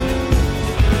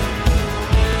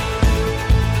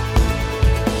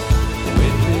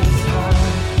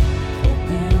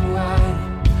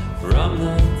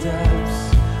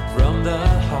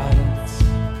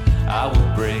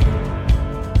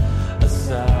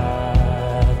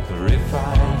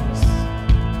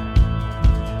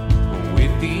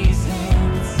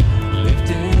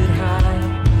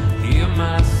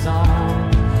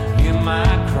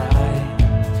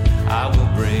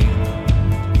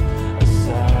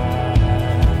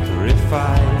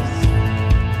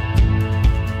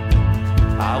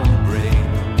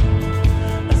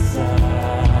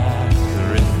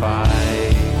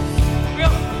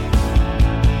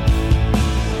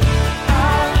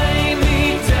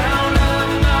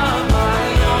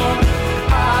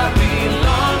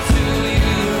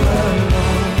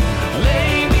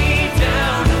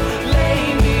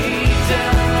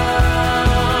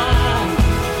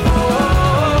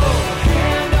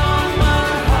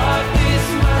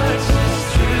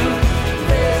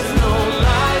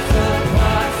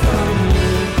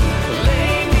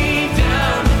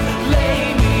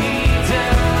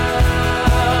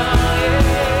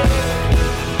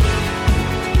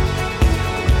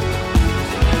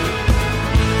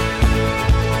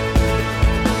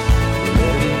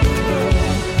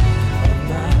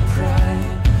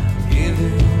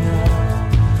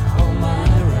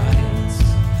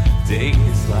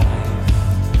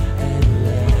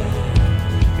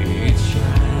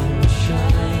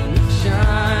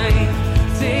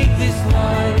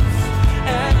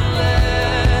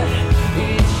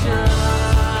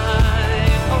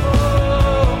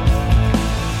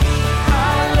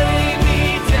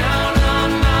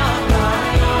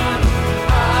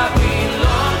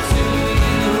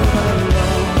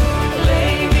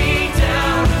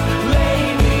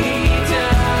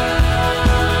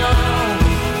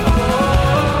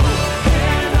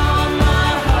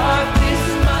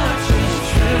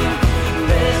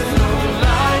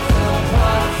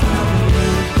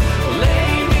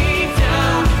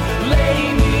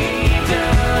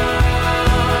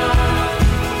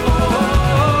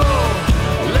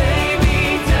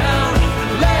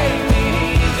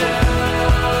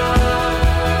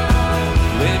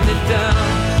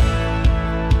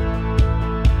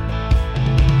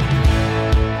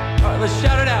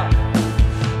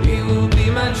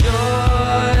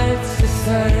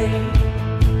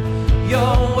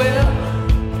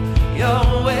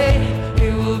your way,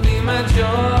 it will be my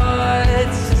joy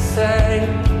to say.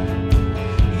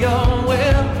 Your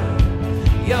way,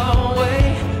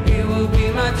 it will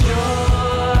be my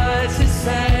joy to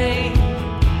say.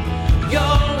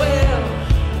 Your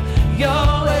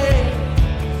way,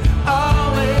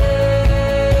 always.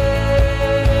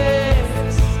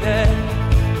 Yeah.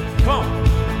 Come on.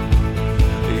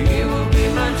 It will be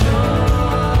my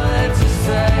joy to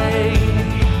say.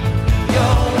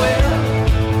 Your way,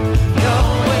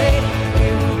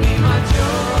 it will be my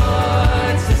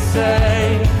joy to say.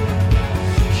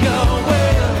 Your way,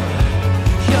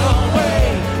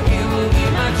 it will be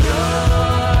my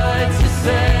joy to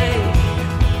say.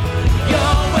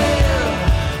 Your way,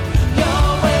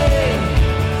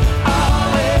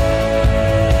 always.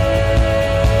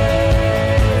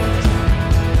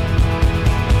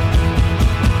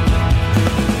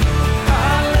 I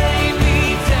lay me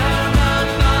down, I'm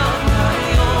on my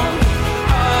own.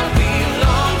 I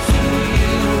belong to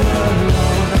you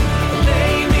alone.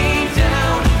 Lay me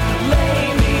down, lay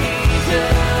me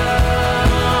down.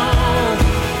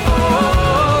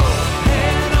 Oh,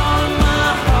 hand on my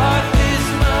heart, this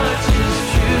much is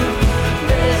true.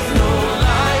 There's no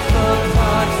life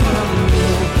apart from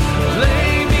you.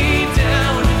 Lay me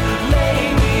down, lay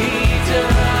me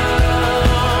down.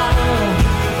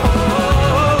 Oh,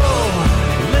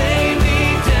 lay me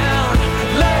down,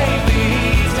 lay me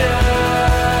down.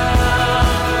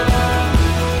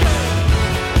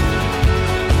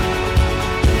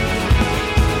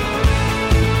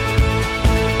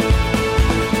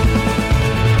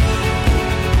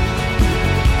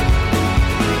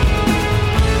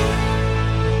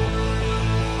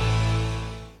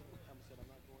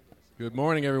 Good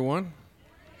morning, everyone.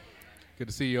 Good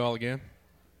to see you all again.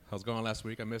 I was gone last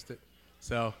week. I missed it.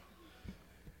 So,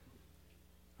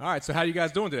 all right. So, how you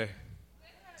guys doing today?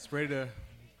 It's ready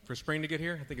for spring to get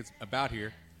here. I think it's about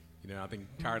here. I think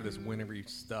tired of this wintry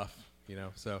stuff.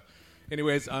 So,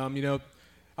 anyways, I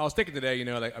was thinking today.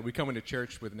 Like we come into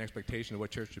church with an expectation of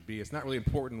what church should be. It's not really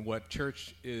important what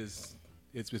church is.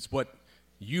 It's what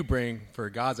you bring for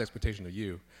God's expectation of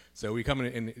you. So we come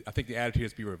in, and I think the attitude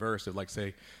has to be reversed of like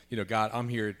say, God, I'm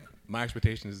here. My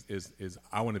expectation is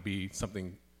I want to be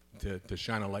something to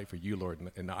shine a light for you, Lord,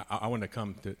 and I want to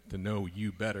come to know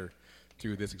you better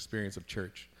through this experience of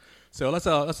church. So let's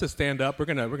just stand up. We're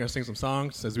gonna sing some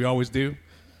songs as we always do.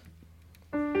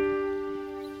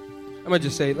 I'm going to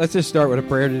just say, let's just start with a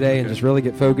prayer today and just really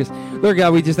get focused. Lord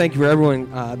God, we just thank you for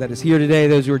everyone that is here today,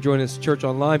 those who are joining us at church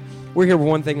online. We're here for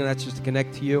one thing, and that's just to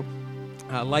connect to you.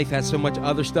 Life has so much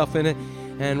other stuff in it,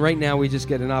 and right now we just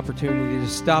get an opportunity to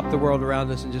just stop the world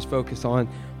around us and just focus on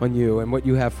you and what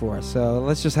you have for us. So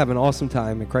let's just have an awesome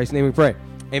time. In Christ's name we pray.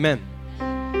 Amen.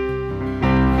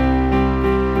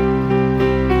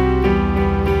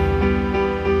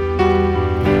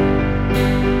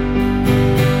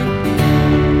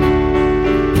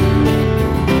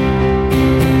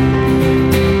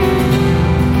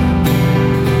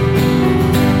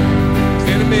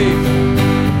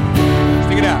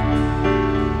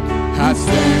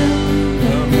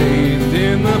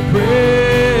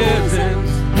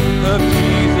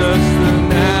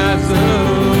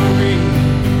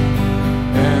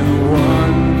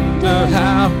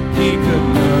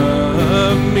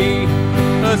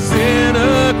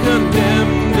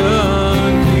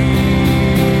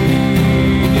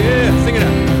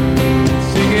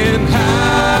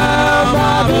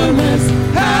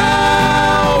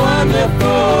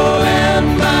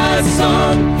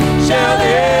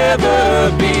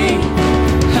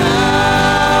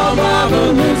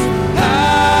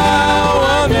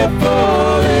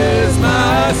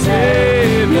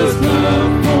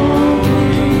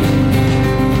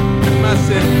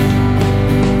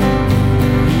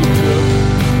 He took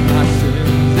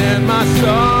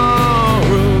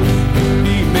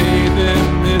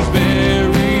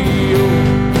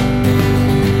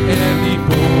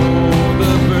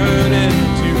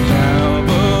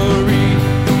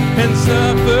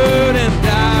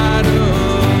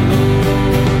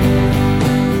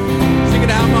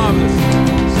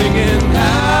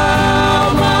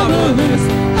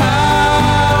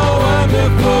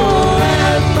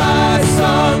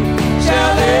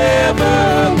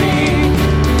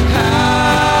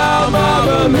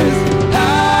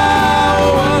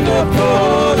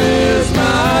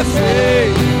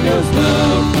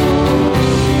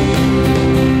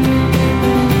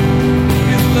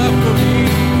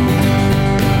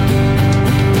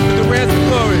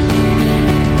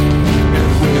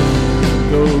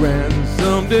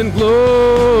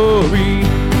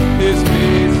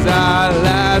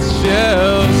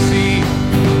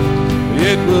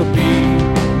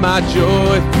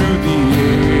joy through the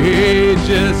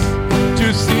ages,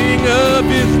 to sing of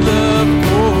his love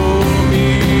for me.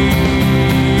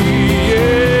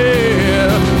 Yeah,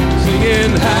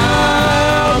 singing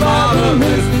how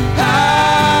marvelous,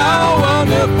 how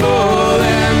wonderful,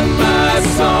 and my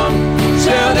song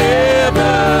shall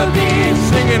ever be.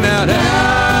 Singing out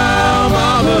how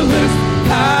marvelous,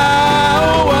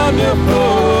 how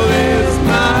wonderful is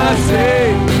my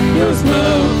Savior's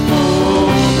love for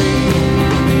me.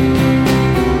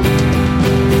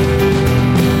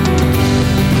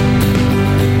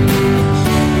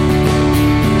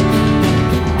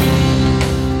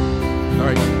 All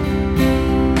right.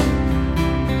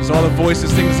 So all the voices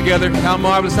sing together. How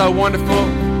marvelous, how wonderful.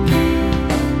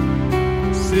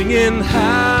 Singing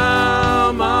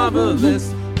how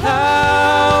marvelous,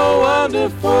 how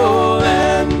wonderful,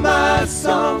 and my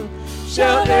song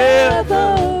shall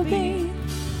ever be.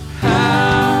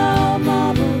 How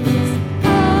marvelous,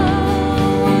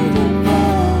 how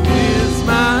wonderful is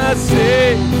my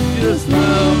Savior's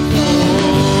love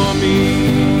for me.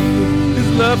 His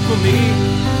love for me.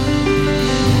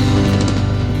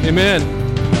 Amen.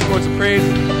 Words of praise.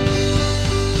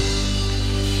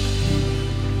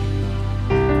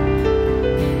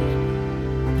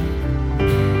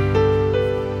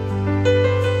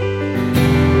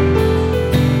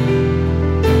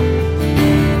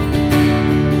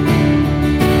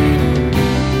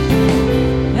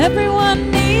 Everyone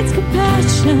needs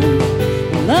compassion,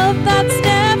 love that's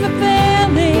never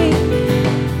failing.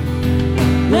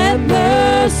 Let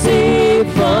mercy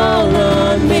fall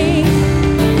on me.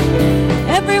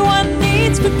 Everyone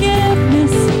needs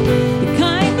forgiveness, the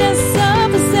kindness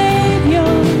of a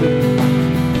Savior,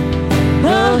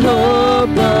 the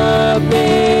hope of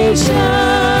nations.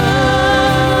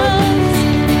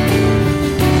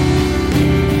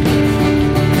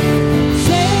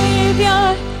 Savior,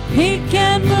 He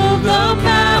can move the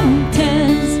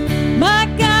mountains. My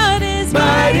God is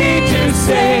mighty to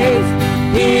save.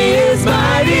 He is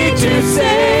mighty to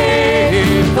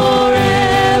save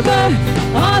forever.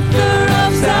 Author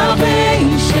of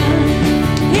salvation,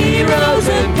 He rose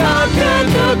and conquered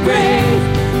the grave.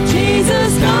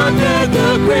 Jesus conquered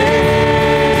the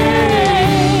grave.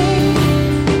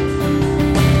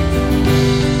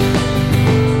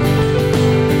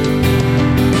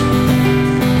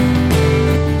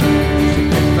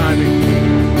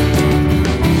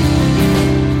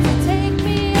 Take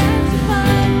me and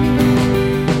find me,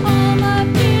 all my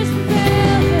fears and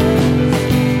failures.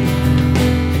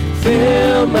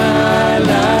 Fill my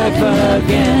life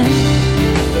again.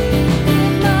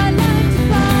 My life to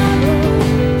follow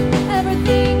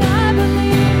everything I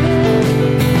believe in.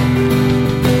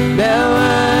 Now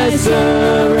I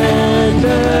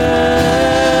surrender.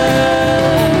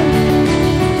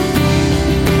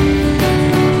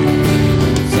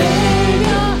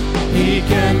 Savior, He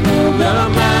can move the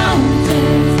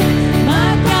mountains.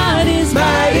 My God is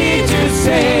mighty to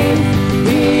save.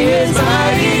 He is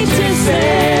mighty to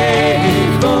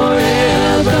save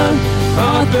forever.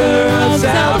 Author of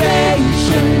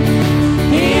salvation,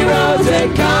 He rose and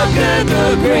conquered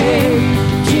the grave.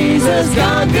 Jesus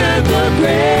conquered the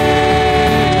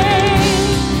grave.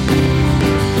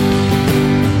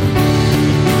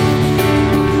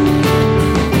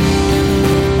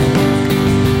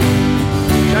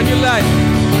 Shine your light.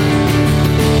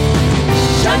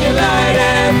 Shine your light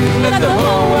and let the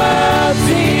whole world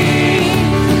see.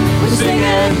 We're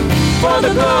singing for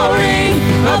the glory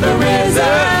of the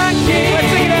risen King. Let's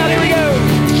sing it out. Here we go.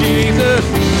 Jesus.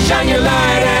 Shine your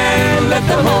light and let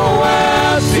the whole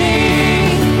world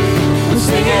see. We're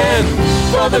singing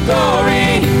for the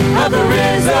glory of the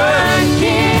risen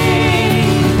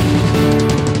King.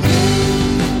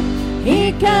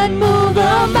 He can move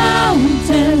the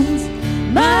mountains.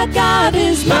 My God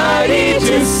is mighty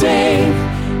to save.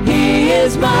 He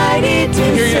is mighty to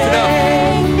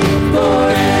save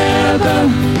forever.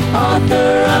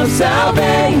 Author of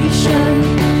salvation,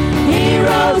 He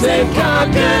rose and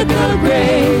conquered the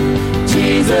grave.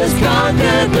 Jesus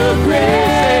conquered the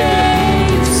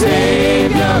grave.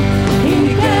 Savior,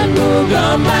 He can move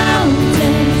the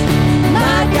mountains.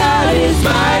 My God is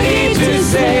mighty to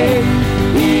save.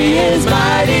 He is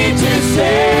mighty to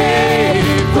save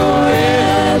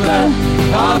forever.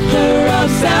 Author of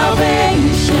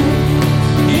salvation,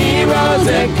 He rose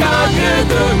and conquered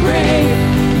the grave.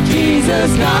 Jesus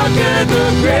conquered the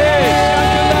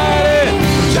grave.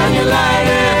 Shine your light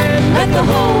and let the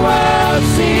whole world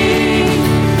see.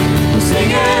 We're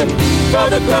singing for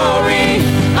the glory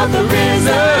of the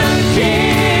risen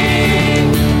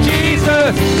King.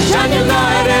 Jesus, shine your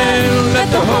light and let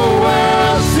the whole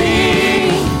world see.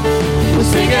 We're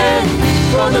singing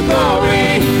for the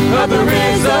glory of the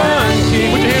risen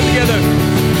King. Put your hands together.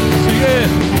 Sing it.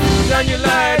 Shine your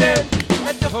light and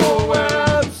let the whole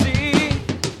world see.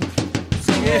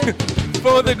 Sing it.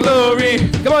 For the glory.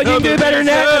 Come on, you can do better than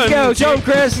that. Let's go. Show him,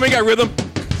 Chris. We got rhythm.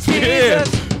 Jesus,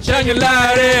 shine your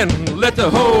light and let the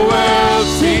whole world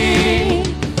see.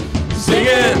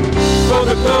 Singing for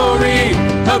the glory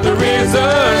of the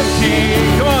risen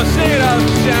King. Come on, sing it out.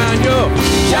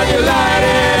 Shine your light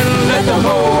and let the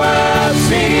whole world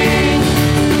see.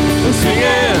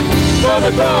 Singing for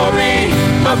the glory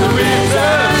of the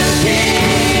risen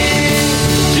King.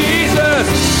 Jesus,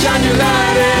 shine your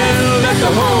light and let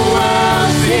the whole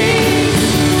world see.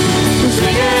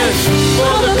 Singing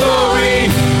for the glory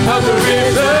of the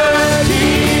risen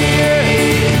King.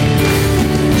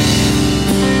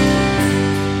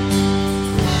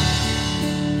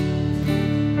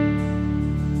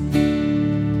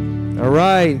 All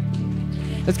right.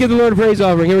 Let's give the Lord a praise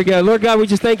offering. Here we go. Lord God, we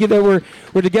just thank you that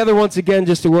we're together once again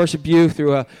just to worship you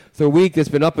through a week that's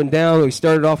been up and down. We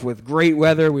started off with great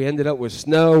weather. We ended up with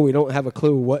snow. We don't have a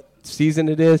clue what season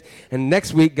it is. And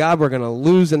next week, God, we're going to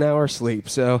lose an hour's sleep.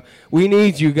 So we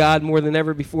need you, God, more than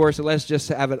ever before. So let's just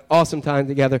have an awesome time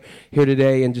together here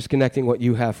today and just connecting what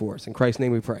you have for us. In Christ's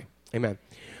name we pray. Amen.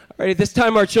 All right, at this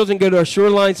time, our children go to our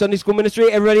Shoreline Sunday School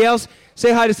Ministry. Everybody else,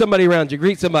 say hi to somebody around you.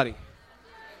 Greet somebody.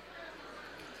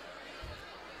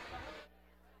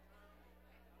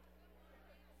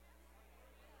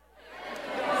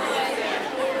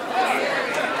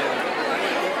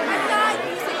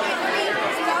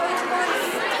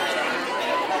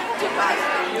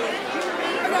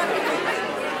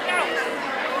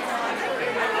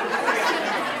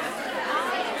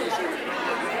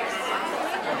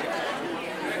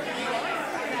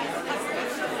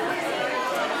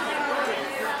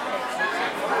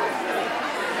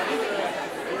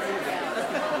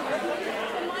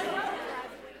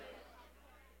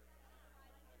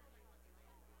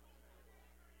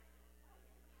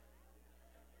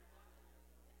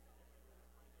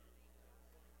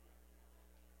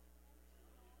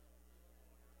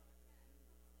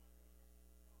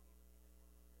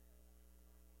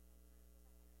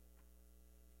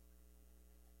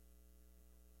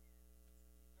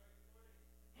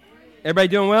 Everybody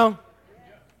doing well?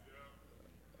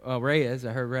 Oh, Ray is.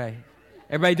 I heard Ray.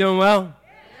 Everybody doing well?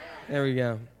 There we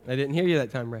go. I didn't hear you that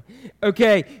time, Ray.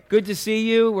 Okay, good to see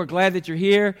you. We're glad that you're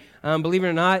here. Believe it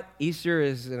or not, Easter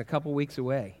is in a couple weeks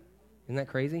away. Isn't that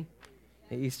crazy?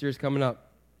 Easter is coming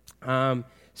up.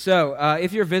 So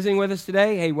if you're visiting with us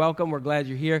today, hey, welcome. We're glad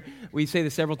you're here. We say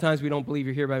this several times. We don't believe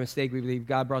you're here by mistake. We believe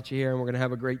God brought you here, and we're going to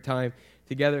have a great time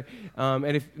together. And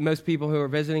if most people who are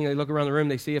visiting, they look around the room,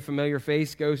 they see a familiar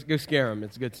face, go scare them.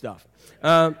 It's good stuff.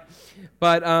 But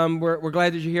we're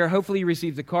glad that you're here. Hopefully you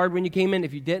received the card when you came in.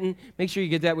 If you didn't, make sure you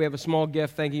get that. We have a small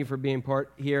gift. Thank you for being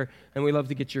part here, and we love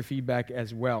to get your feedback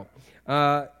as well.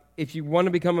 If you want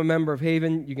to become a member of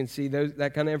Haven, you can see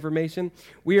that kind of information.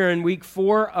 We are in week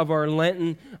 4 of our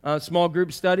Lenten small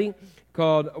group study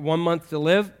called 1 Month to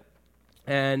Live.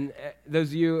 And those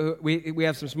of you, we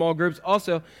have some small groups.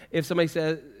 Also, if somebody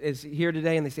is here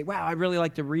today and they say, wow, I'd really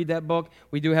like to read that book,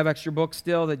 we do have extra books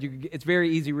still that it's very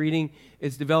easy reading.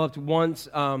 It's developed once,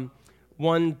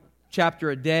 one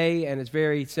chapter a day, and it's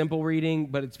very simple reading,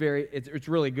 but it's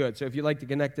really good. So if you'd like to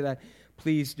connect to that,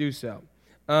 please do so.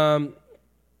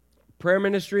 Prayer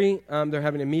ministry, they're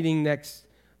having a meeting next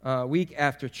week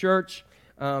after church.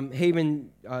 Haven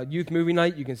Youth Movie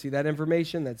Night, you can see that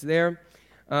information. That's there.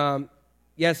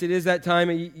 Yes, it is that time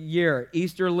of year.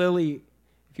 Easter lily,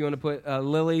 if you want to put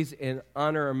lilies in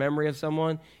honor or memory of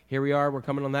someone, here we are. We're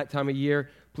coming on that time of year.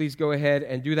 Please go ahead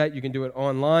and do that. You can do it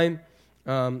online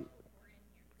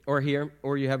or here,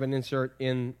 or you have an insert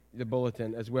in the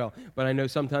bulletin as well. But I know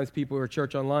sometimes people who are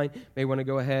church online may want to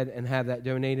go ahead and have that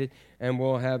donated, and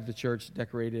we'll have the church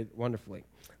decorated wonderfully.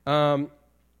 Annual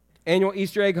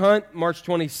Easter egg hunt, March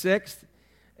 26th,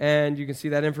 and you can see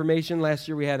that information. Last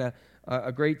year we had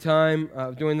a great time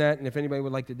doing that, and if anybody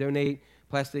would like to donate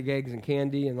plastic eggs and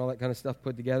candy and all that kind of stuff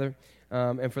put together,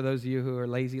 and for those of you who are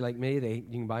lazy like me, you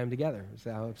can buy them together.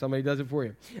 So if somebody does it for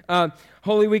you.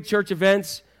 Holy Week church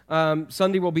events.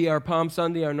 Sunday will be our Palm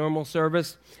Sunday, our normal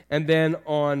service, and then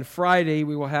on Friday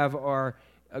we will have our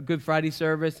Good Friday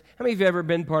service. How many of you have ever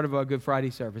been part of a Good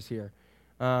Friday service here?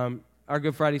 Our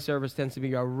Good Friday service tends to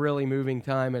be a really moving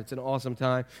time, and it's an awesome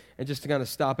time. And just to kind of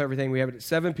stop everything, we have it at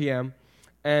 7 p.m.,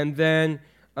 and then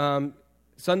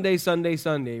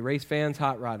Sunday, race fans,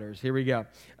 hot rodders. Here we go.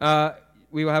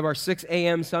 We will have our 6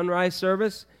 a.m. sunrise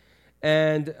service,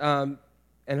 and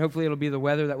and hopefully it'll be the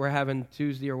weather that we're having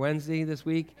Tuesday or Wednesday this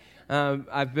week.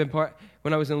 I've been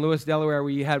when I was in Lewis, Delaware,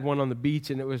 we had one on the beach,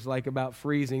 and it was like about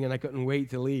freezing, and I couldn't wait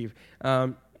to leave.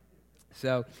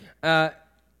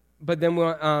 But then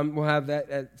we'll have that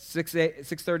at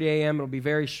 6:30 a.m. It'll be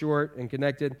very short and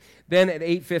connected. Then at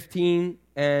 8:15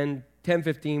 and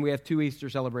 10:15, we have 2 Easter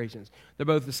celebrations. They're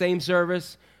both the same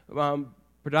service,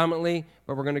 predominantly,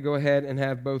 but we're going to go ahead and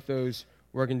have both those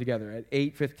working together at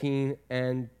 8:15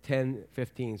 and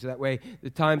 10:15. So that way the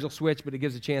times will switch, but it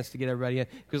gives a chance to get everybody in.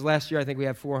 Because last year I think we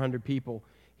had 400 people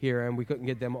here, and we couldn't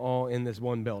get them all in this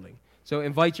one building. So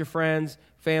invite your friends,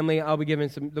 family. I'll be giving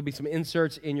there'll be some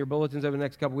inserts in your bulletins over the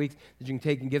next couple weeks that you can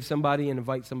take and give somebody and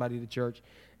invite somebody to church,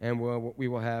 and we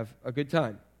will have a good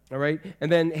time. All right? And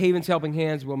then Haven's Helping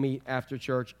Hands will meet after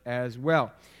church as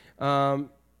well.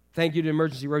 Thank you to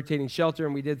Emergency Rotating Shelter,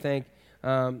 and we did thank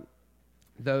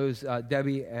those,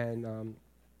 Debbie and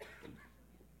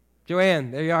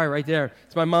Joanne. There you are, right there.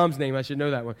 It's my mom's name. I should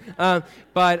know that one.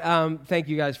 But thank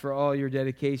you guys for all your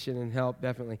dedication and help,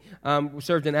 definitely. We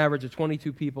served an average of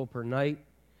 22 people per night,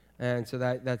 and so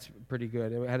that's pretty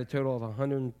good. And we had a total of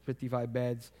 155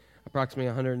 beds, approximately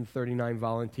 139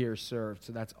 volunteers served,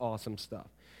 so that's awesome stuff,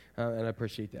 and I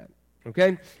appreciate that.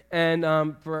 Okay? And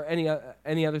for any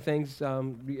other things,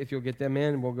 if you'll get them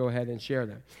in, we'll go ahead and share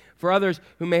them. For others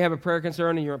who may have a prayer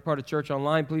concern and you're a part of Church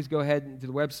Online, please go ahead to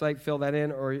the website, fill that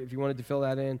in, or if you wanted to fill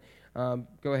that in,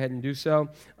 go ahead and do so.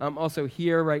 Also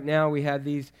here right now we have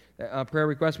these prayer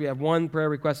requests. We have one prayer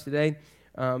request today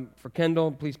for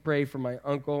Kendall. Please pray for my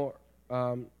uncle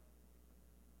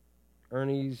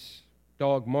Ernie's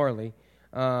dog Marley.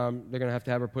 They're going to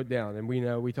have her put down, and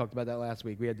we talked about that last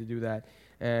week. We had to do that.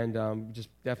 And just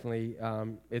definitely,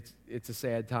 it's a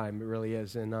sad time. It really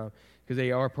is, and because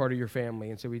they are part of your family,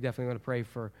 and so we definitely want to pray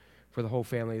for the whole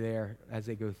family there as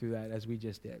they go through that, as we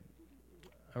just did.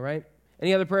 All right.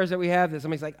 Any other prayers that we have that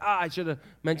somebody's like, I should have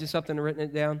mentioned something and written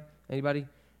it down? Anybody?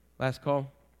 Last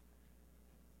call.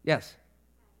 Yes.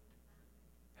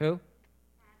 Who?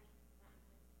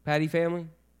 Patty family.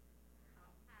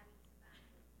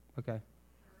 Okay.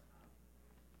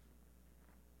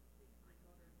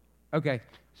 Okay,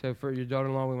 so for your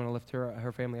daughter-in-law, we want to lift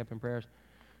her family up in prayers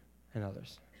and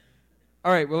others.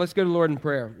 All right, well, let's go to the Lord in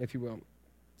prayer, if you will.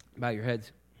 Bow your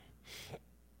heads.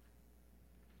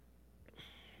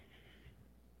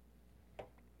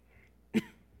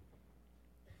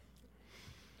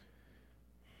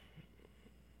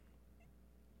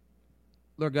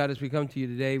 Lord God, as we come to you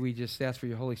today, we just ask for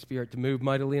your Holy Spirit to move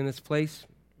mightily in this place,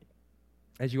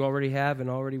 as you already have and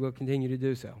already will continue to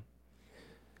do so.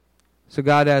 So,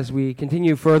 God, as we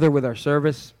continue further with our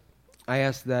service, I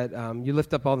ask that you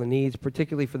lift up all the needs,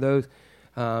 particularly for those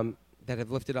that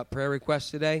have lifted up prayer requests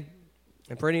today,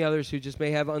 and for any others who just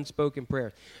may have unspoken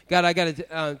prayers. God, I got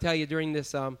to tell you, during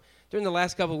the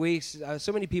last couple of weeks,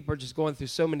 so many people are just going through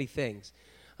so many things.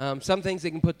 Some things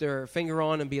they can put their finger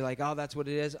on and be like, oh, that's what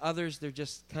it is. Others, they're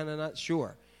just kind of not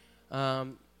sure,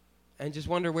 and just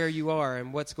wonder where you are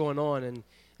and what's going on,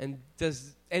 and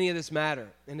does any of this matter,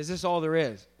 and is this all there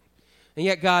is? And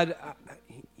yet, God,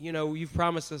 you've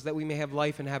promised us that we may have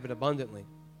life and have it abundantly.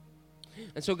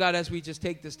 And so, God, as we just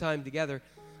take this time together,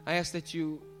 I ask that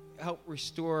you help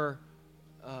restore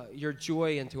your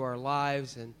joy into our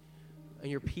lives and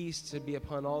your peace to be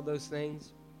upon all those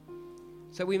things,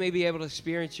 so we may be able to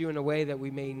experience you in a way that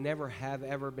we may never have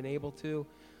ever been able to,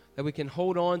 that we can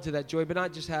hold on to that joy, but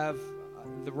not just have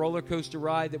the roller coaster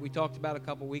ride that we talked about a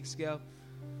couple weeks ago,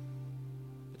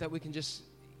 but that we can just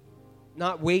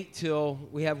not wait till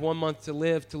we have 1 month to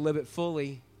live it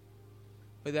fully,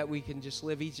 but that we can just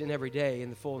live each and every day in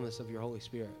the fullness of your Holy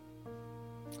Spirit.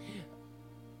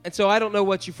 And so I don't know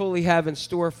what you fully have in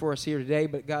store for us here today,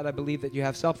 but God, I believe that you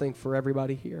have something for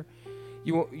everybody here.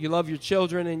 You love your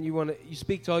children, and you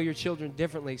speak to all your children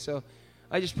differently. So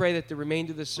I just pray that the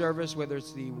remainder of the service, whether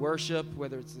it's the worship,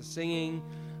 whether it's the singing,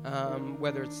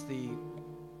 whether it's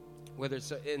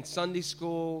in Sunday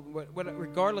school,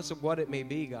 regardless of what it may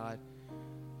be, God,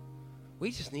 we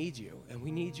just need you, and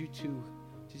we need you to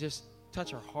just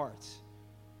touch our hearts,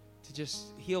 to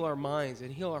just heal our minds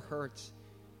and heal our hurts.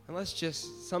 And let's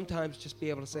just sometimes just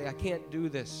be able to say, I can't do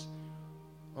this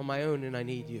on my own, and I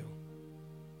need you.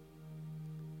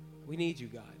 We need you,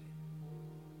 God.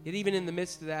 Yet even in the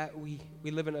midst of that, we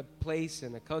live in a place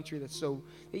and a country that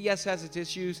yes, has its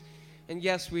issues, and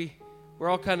yes, we're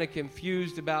all kind of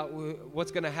confused about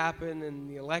what's going to happen in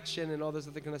the election and all this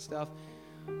other kind of stuff.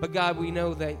 But God, we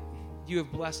know that you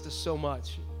have blessed us so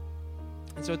much.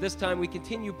 And so at this time, we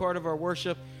continue part of our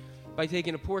worship by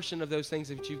taking a portion of those things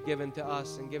that you've given to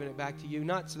us and giving it back to you,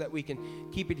 not so that we can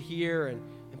keep it here and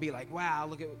be like, wow,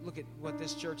 look at what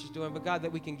this church is doing, but God,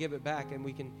 that we can give it back and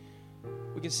we can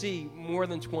see more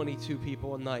than 22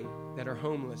 people a night that are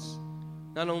homeless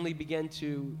not only begin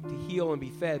to heal and be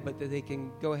fed, but that they can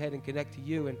go ahead and connect to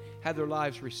you and have their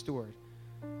lives restored.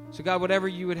 So God, whatever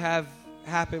you would have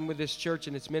happen with this church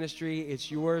and its ministry,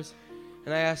 it's yours.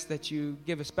 And I ask that you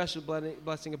give a special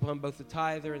blessing upon both the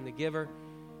tither and the giver,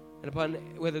 and upon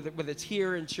whether it's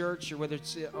here in church or whether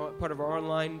it's part of our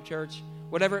online church,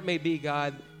 whatever it may be,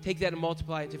 God, take that and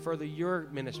multiply it to further your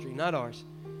ministry, not ours,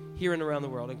 here and around the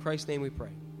world. In Christ's name we pray.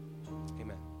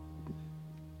 Amen.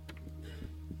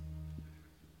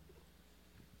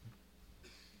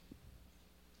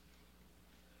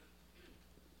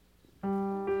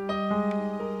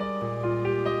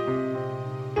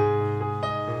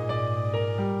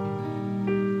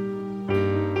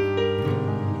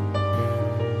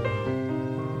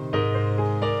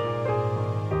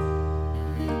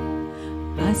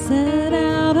 I set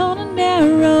out on a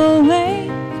narrow way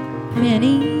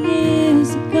many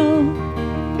years ago,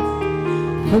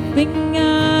 hoping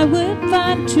I would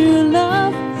find true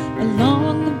love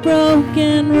along the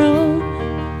broken road.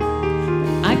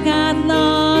 But I got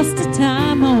lost a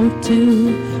time or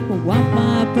two, wiped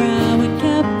my brow and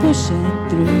kept pushing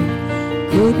through.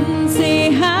 Couldn't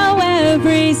see how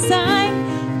every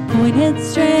sign pointed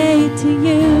straight to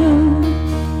you.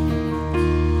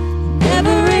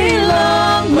 Every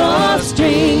long lost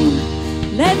dream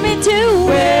led me to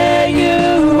where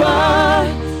you are.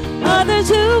 Others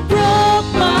who broke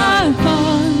my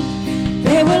heart,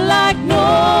 they were like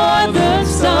northern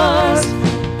stars,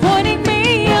 pointing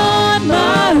me on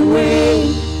my way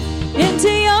into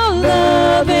your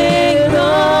loving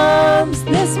arms.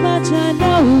 This much I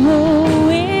know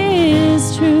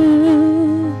is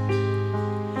true,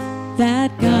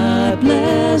 that God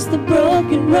bless the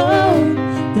broken road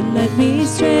that led me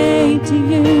straight to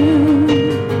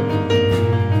you.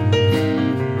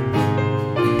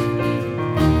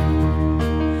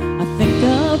 I think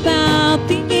about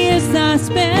the years I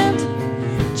spent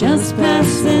just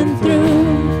passing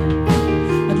through.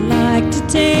 I'd like to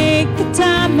take the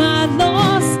time I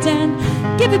lost and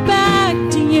give it back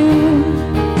to you,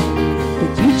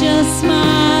 but you just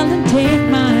smile and take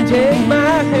my hand.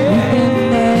 You've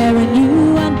been there and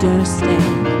you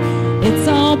understand. It's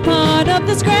all part of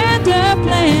this grander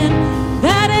plan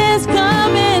that is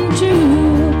coming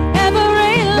true.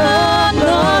 Every long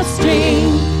lost dream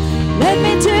led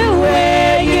me to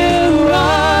where you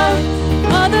are.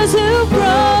 Others who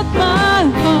broke my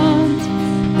heart,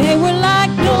 they were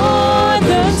like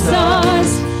northern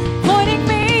stars, pointing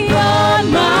me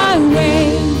on my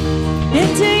way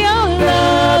into your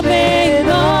loving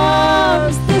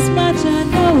arms. This much I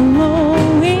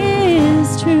know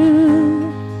is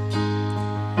true,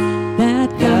 that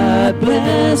God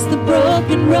bless the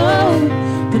broken road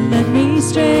that led me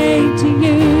straight to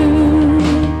you.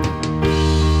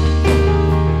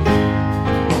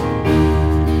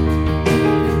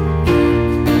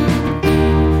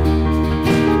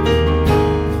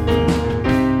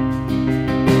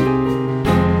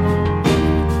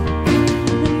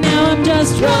 Now I'm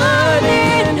just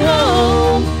running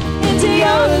home into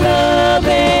your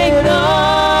loving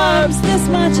arms. This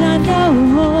much I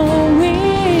know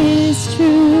is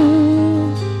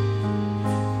true,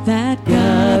 that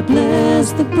God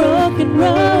bless the broken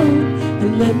road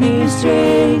and led me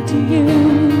straight to you.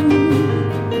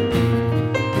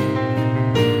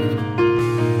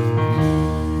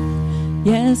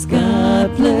 Yes,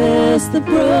 God bless the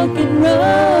broken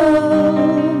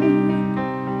road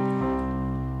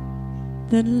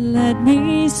that led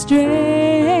me straight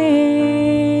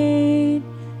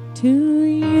to you.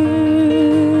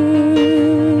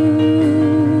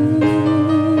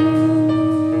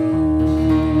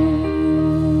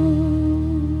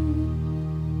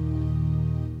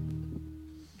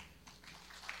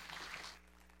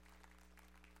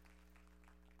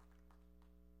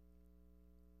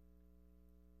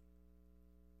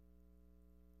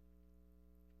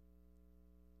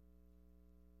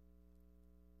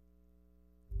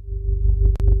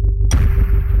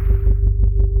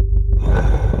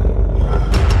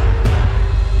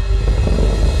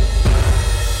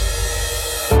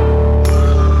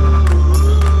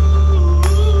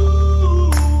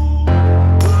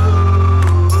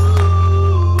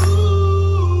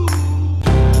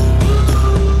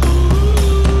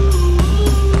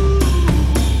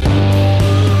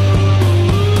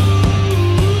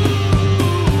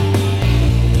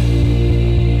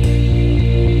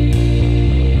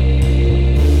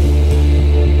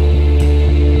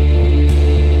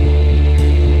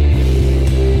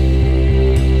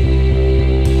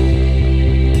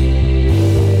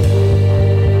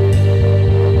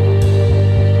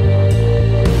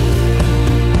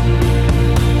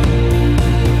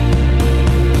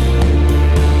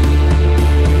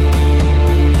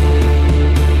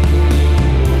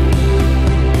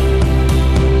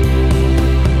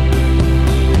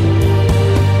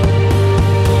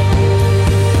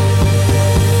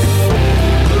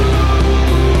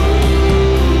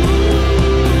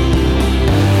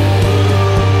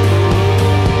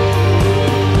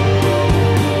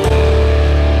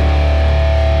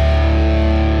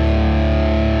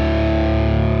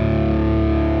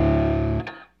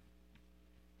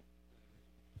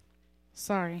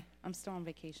 I'm still on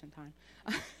vacation time.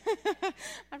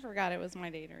 I forgot it was my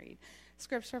day to read.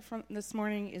 Scripture from this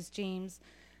morning is James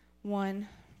 1,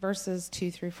 verses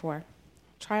 2 through 4.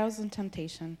 Trials and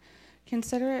temptation.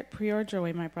 Consider it pure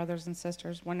joy, my brothers and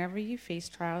sisters, whenever you face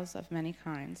trials of many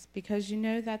kinds, because you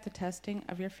know that the testing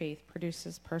of your faith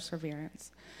produces perseverance.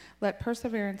 Let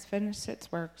perseverance finish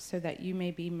its work so that you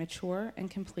may be mature and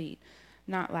complete,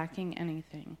 not lacking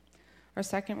anything. Our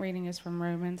second reading is from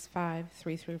Romans 5,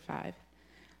 3 through 5.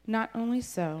 Not only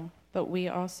so, but we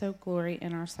also glory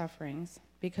in our sufferings,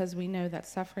 because we know that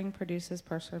suffering produces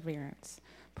perseverance.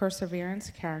 Perseverance,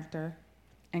 character,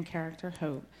 and character,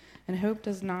 hope. And hope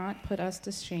does not put us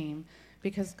to shame,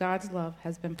 because God's love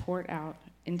has been poured out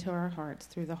into our hearts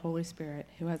through the Holy Spirit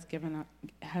who has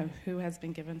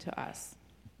been given to us.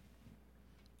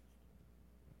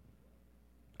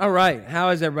 All right, how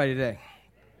is everybody today?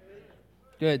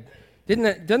 Good.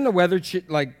 Doesn't the weather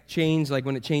change like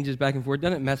when it changes back and forth?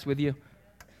 Doesn't it mess with you?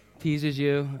 Teases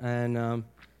you, and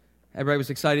everybody was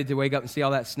excited to wake up and see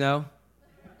all that snow.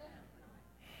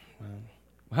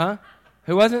 Huh?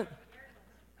 Who wasn't?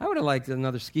 I would have liked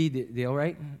another ski deal,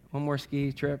 right? One more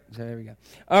ski trip. So there we go.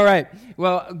 All right.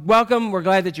 Well, welcome. We're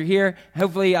glad that you're here.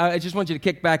 Hopefully, I just want you to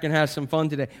kick back and have some fun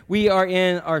today. We are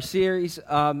in our series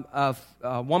of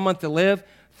 1 month to live,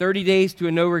 30 days to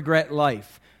a no-regret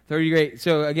life. 30 days.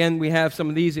 So again, we have some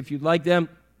of these if you'd like them,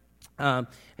 and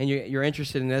you're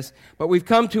interested in this. But we're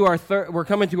coming to our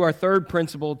third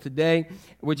principle today,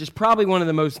 which is probably one of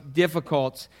the most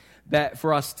difficult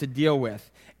for us to deal with.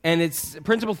 And it's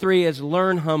principle 3 is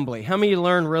learn humbly. How many of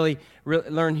you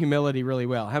learn humility really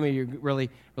well? How many of you are really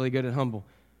good at humble?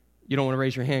 You don't want to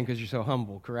raise your hand because you're so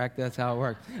humble, correct? That's how it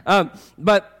works.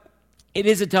 But it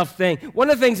is a tough thing. One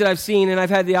of the things that I've seen, and I've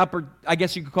had I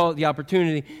guess you could call it the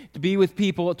opportunity, to be with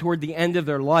people toward the end of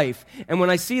their life. And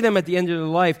when I see them at the end of their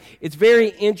life, it's very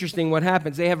interesting what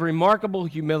happens. They have remarkable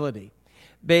humility.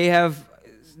 They have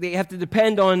to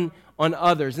depend on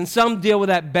others. And some deal with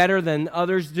that better than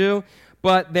others do.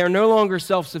 But they're no longer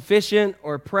self-sufficient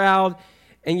or proud,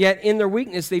 and yet in their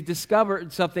weakness, they've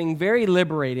discovered something very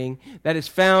liberating that is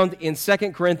found in 2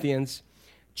 Corinthians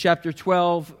chapter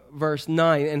 12, verse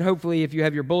 9. And hopefully, if you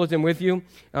have your bulletin with you,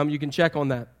 you can check on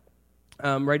that.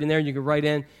 Right in there, you can write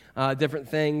in different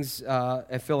things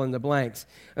and fill in the blanks.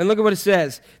 And look at what it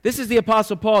says. This is the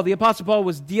Apostle Paul. The Apostle Paul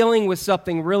was dealing with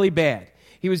something really bad.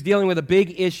 He was dealing with a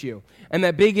big issue. And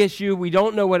that big issue, we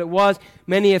don't know what it was.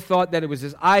 Many have thought that it was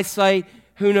his eyesight.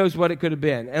 Who knows what it could have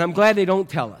been? And I'm glad they don't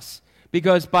tell us.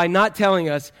 Because by not telling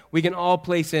us, we can all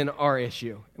place in our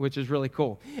issue, which is really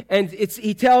cool. And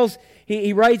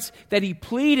he writes that he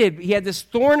pleaded, he had this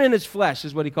thorn in his flesh,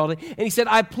 is what he called it. And he said,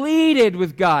 I pleaded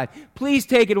with God, please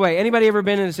take it away. Anybody ever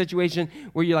been in a situation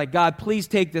where you're like, God, please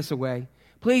take this away?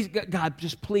 Please, God,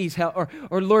 just please help.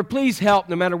 Or Lord, please help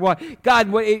no matter what. God,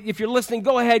 if you're listening,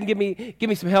 go ahead and give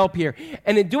me some help here.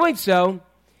 And in doing so,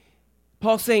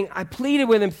 Paul's saying, I pleaded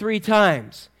with him 3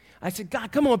 times. I said,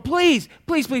 God, come on, please,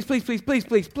 please, please, please, please, please,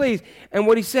 please, please. And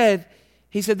what he said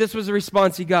this was the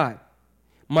response he got.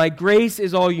 My grace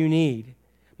is all you need.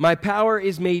 My power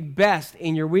is made best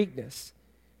in your weakness.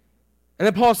 And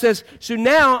then Paul says, so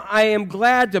now I am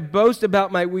glad to boast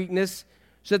about my weakness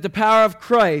so that the power of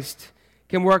Christ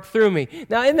can work through me.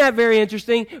 Now, isn't that very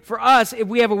interesting? For us, if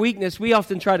we have a weakness, we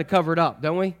often try to cover it up,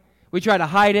 don't we? We try to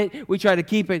hide it. We try to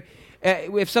keep it.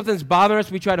 If something's bothering us,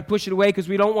 we try to push it away because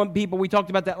we don't want people, we talked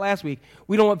about that last week,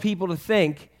 we don't want people to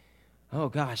think, oh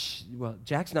gosh, well,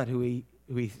 Jack's not who he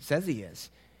says he is.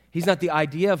 He's not the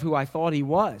idea of who I thought he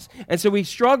was. And so we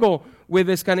struggle with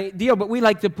this kind of deal, but we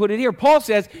like to put it here. Paul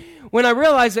says, when I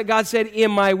realized that God said,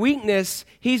 in my weakness,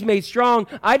 he's made strong,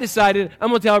 I decided, I'm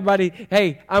going to tell everybody,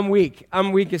 hey, I'm weak.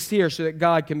 I'm weakest here so that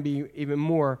God can be even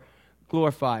more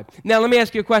glorified. Now, let me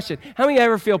ask you a question. How many of you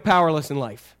ever feel powerless in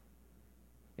life?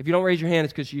 If you don't raise your hand,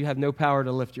 it's because you have no power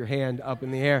to lift your hand up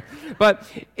in the air. But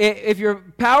if you're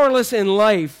powerless in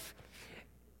life,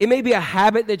 it may be a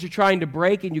habit that you're trying to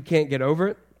break and you can't get over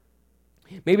it.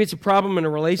 Maybe it's a problem in a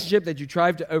relationship that you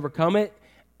tried to overcome it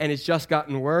and it's just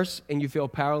gotten worse and you feel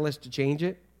powerless to change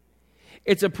it.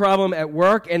 It's a problem at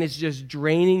work and it's just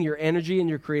draining your energy and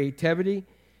your creativity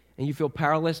and you feel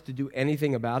powerless to do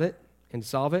anything about it and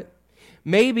solve it.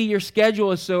 Maybe your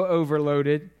schedule is so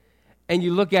overloaded and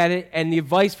you look at it and the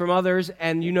advice from others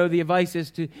and you know the advice is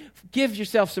to give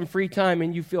yourself some free time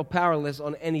and you feel powerless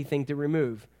on anything to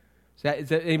remove. Does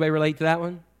that anybody relate to that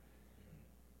one?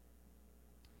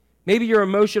 Maybe your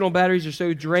emotional batteries are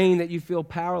so drained that you feel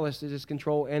powerless to just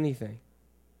control anything.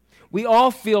 We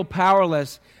all feel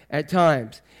powerless at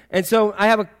times. And so I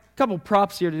have a couple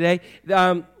props here today.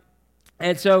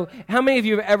 And so how many of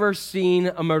you have ever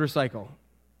seen a motorcycle?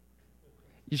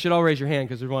 You should all raise your hand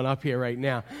because there's one up here right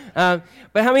now. But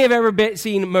how many have ever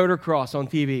seen motocross on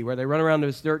TV where they run around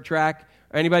this dirt track?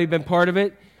 Or anybody been part of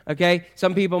it? Okay,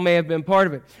 some people may have been part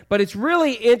of it, but it's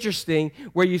really interesting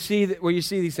where you see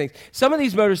these things. Some of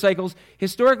these motorcycles,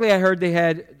 historically, I heard they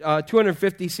had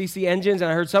 250 cc engines, and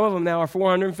I heard some of them now are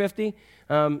 450.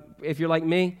 If you're like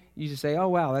me, you just say, "Oh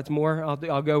wow, that's more.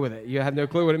 I'll go with it." You have no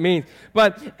clue what it means,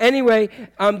 but anyway,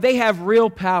 they have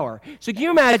real power. So can you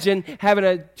imagine having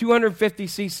a 250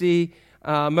 cc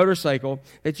motorcycle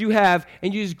that you have,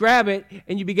 and you just grab it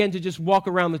and you begin to just walk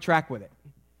around the track with it?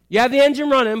 You have the engine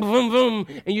running, boom, boom,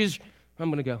 and you just, I'm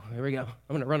going to go. Here we go. I'm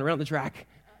going to run around the track.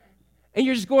 And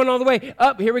you're just going all the way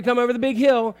up. Here we come over the big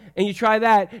hill, and you try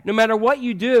that. No matter what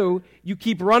you do, you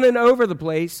keep running over the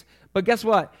place. But guess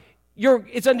what?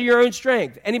 It's under your own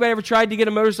strength. Anybody ever tried to get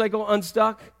a motorcycle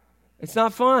unstuck? It's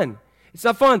not fun. It's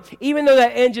not fun. Even though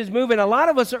that engine's moving, a lot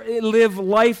of us live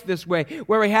life this way,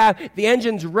 where we have the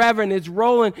engine's revving, it's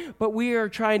rolling, but we are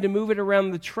trying to move it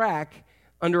around the track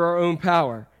under our own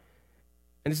power.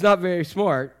 And it's not very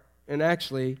smart, and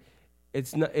actually,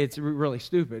 it's really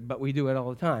stupid, but we do it all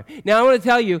the time. Now, I want to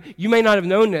tell you, you may not have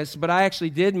known this, but I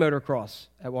actually did motocross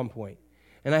at one point,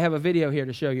 and I have a video here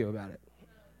to show you about it.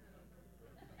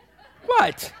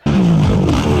 What?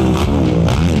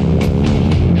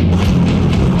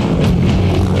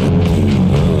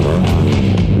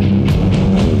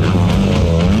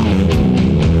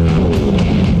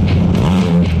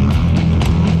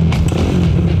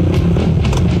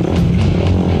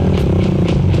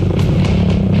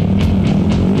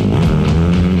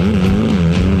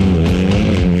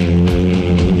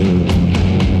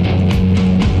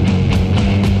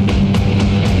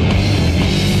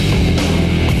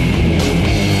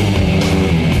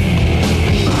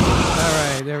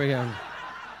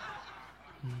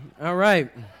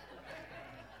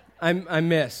 I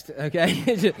missed, okay?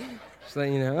 just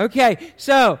letting you know. Okay,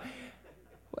 so,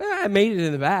 I made it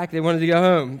in the back. They wanted to go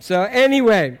home. So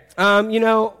anyway,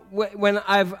 when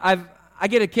I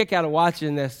get a kick out of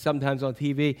watching this sometimes on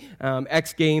TV,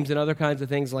 X Games and other kinds of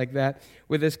things like that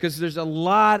with this, because there's a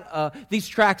lot of, these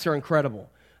tracks are incredible.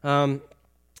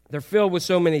 They're filled with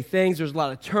so many things. There's a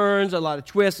lot of turns, a lot of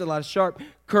twists, a lot of sharp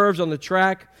curves on the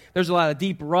track. There's a lot of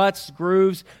deep ruts,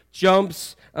 grooves,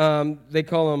 jumps. They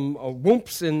call them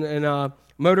whoops in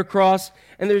motocross.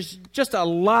 And there's just a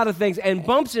lot of things. And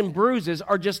bumps and bruises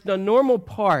are just the normal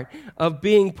part of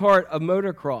being part of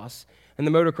motocross and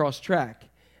the motocross track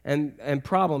and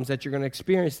problems that you're going to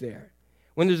experience there.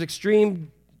 When there's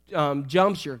extreme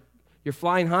jumps, you're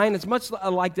flying high, and it's much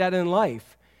like that in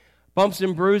life. Bumps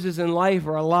and bruises in life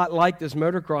are a lot like this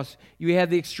motocross. You have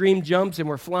the extreme jumps and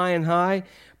we're flying high,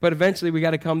 but eventually we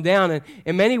got to come down. And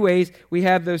in many ways, we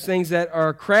have those things that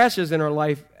are crashes in our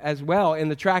life as well. In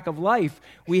the track of life,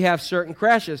 we have certain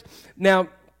crashes. Now,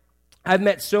 I've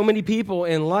met so many people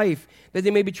in life that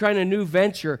they may be trying a new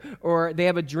venture or they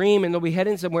have a dream and they'll be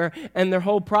heading somewhere, and their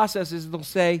whole process is they'll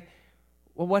say,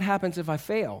 well, what happens if I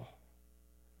fail?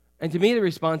 And to me, the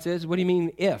response is, what do you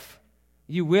mean if?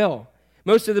 You will.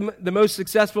 Most of the most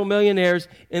successful millionaires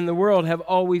in the world have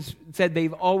always said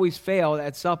they've always failed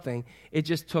at something. It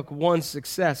just took one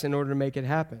success in order to make it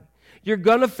happen. You're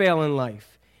going to fail in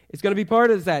life. It's going to be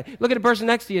part of that. Look at the person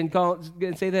next to you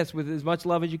and say this with as much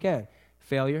love as you can.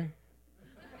 Failure.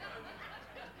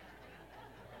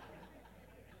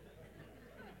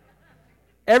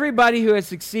 Everybody who has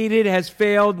succeeded has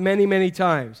failed many, many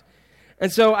times.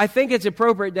 And so I think it's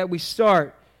appropriate that we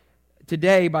start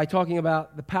today by talking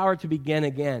about the power to begin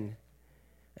again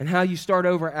and how you start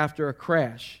over after a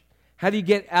crash. How do you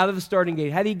get out of the starting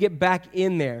gate? How do you get back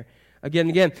in there again and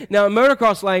again? Now, in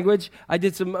motocross language, I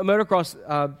did some motocross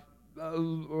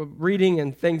reading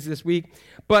and things this week,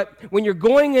 but when you're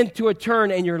going into a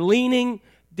turn and you're leaning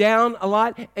down a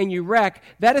lot and you wreck,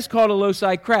 that is called a low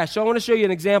side crash. So I want to show you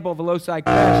an example of a low side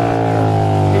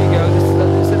crash. Here you go. This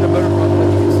is a motocross.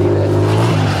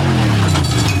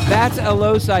 That's a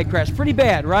low side crash. Pretty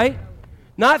bad, right?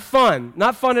 Not fun.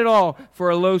 Not fun at all for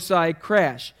a low side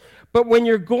crash. But when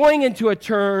you're going into a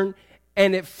turn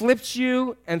and it flips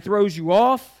you and throws you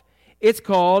off, it's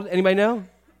called, anybody know?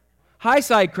 High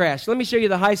side crash. Let me show you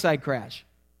the high side crash.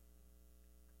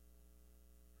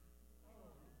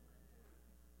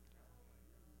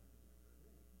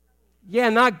 Yeah,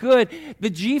 not good. The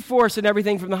G-force and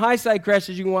everything from the high side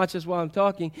crashes, you can watch this while I'm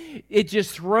talking, it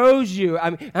just throws you.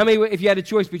 I mean, how many, if you had a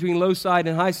choice between low side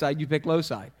and high side, you'd pick low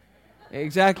side.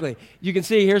 Exactly. You can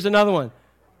see, here's another one.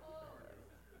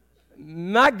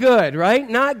 Not good, right?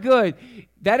 Not good.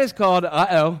 That is called,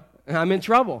 I'm in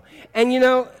trouble. And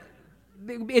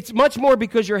it's much more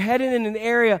because you're headed in an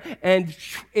area and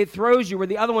it throws you, where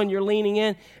the other one you're leaning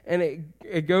in and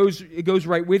it goes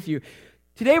right with you.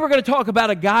 Today we're going to talk about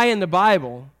a guy in the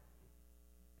Bible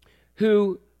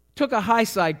who took a high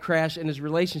side crash in his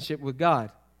relationship with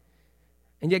God.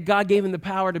 And yet God gave him the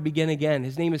power to begin again.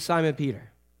 His name is Simon Peter.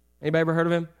 Anybody ever heard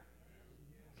of him?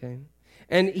 Okay.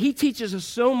 And he teaches us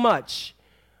so much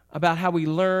about how we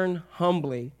learn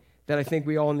humbly that I think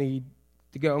we all need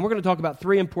to go. And we're going to talk about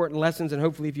 3 important lessons, and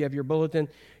hopefully if you have your bulletin,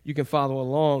 you can follow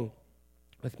along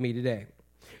with me today.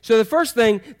 So the first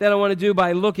thing that I want to do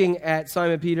by looking at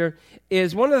Simon Peter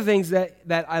is one of the things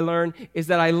that I learn is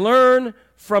that I learn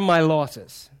from my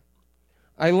losses.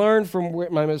 I learn from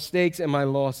my mistakes and my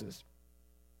losses.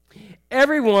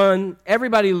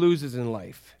 Everybody loses in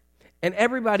life, and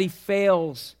everybody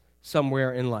fails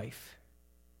somewhere in life.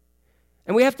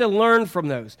 And we have to learn from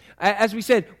those. As we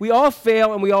said, we all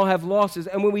fail and we all have losses,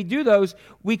 and when we do those,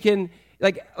 we can,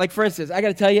 like for instance, I got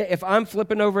to tell you, if I'm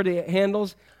flipping over the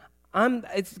handles,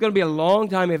 it's going to be a long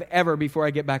time, if ever, before I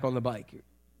get back on the bike.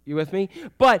 You with me?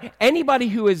 But anybody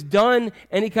who has done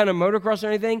any kind of motocross or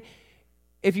anything,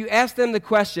 if you ask them the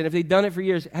question, if they've done it for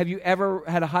years, have you ever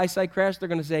had a high side crash? They're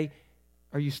going to say,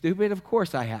 are you stupid? Of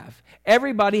course I have.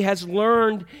 Everybody has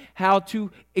learned how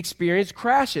to experience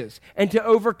crashes and to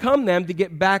overcome them to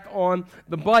get back on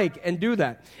the bike and do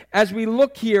that. As we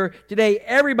look here today,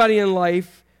 everybody in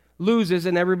life loses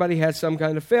and everybody has some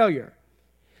kind of failure.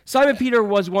 Simon Peter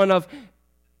was one of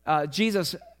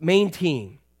Jesus' main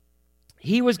team.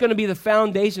 He was going to be the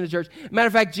foundation of the church. Matter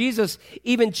of fact, Jesus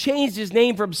even changed his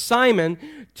name from Simon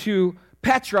to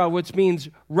Petra, which means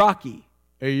rocky.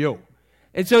 Hey, yo.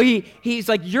 And so he's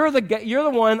like, you're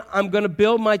the one I'm going to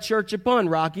build my church upon,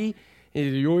 Rocky. And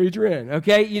he's like, yo, Adrian.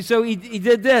 Okay? So he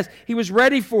did this. He was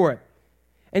ready for it.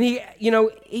 And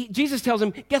Jesus tells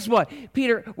him, guess what,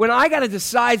 Peter, when I got to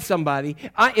decide somebody,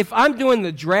 if I'm doing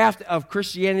the draft of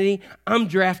Christianity, I'm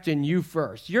drafting you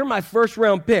first. You're my first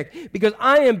round pick because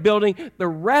I am building the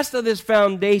rest of this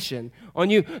foundation on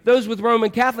you. Those with Roman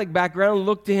Catholic background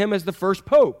look to him as the first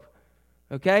pope.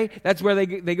 Okay? That's where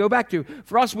they go back to.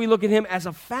 For us, we look at him as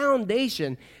a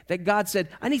foundation that God said,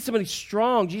 I need somebody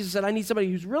strong. Jesus said, I need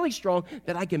somebody who's really strong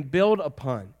that I can build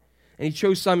upon. And he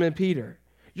chose Simon Peter.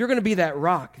 You're going to be that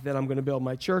rock that I'm going to build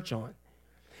my church on.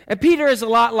 And Peter is a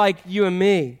lot like you and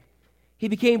me. He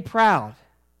became proud.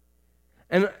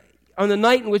 And on the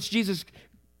night in which Jesus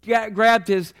grabbed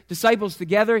his disciples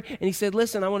together and he said,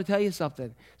 listen, I want to tell you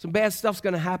something. Some bad stuff's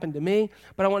going to happen to me,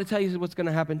 but I want to tell you what's going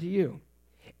to happen to you.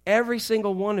 Every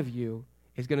single one of you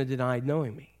is going to deny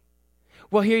knowing me.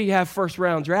 Well, here you have first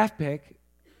round draft pick,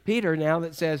 Peter now,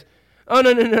 that says, oh,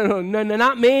 no,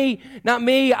 not me, not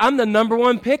me. I'm the number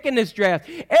 1 pick in this draft.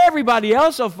 Everybody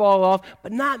else will fall off,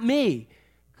 but not me,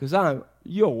 because I'm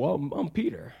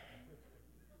Peter.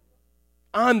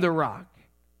 I'm the rock.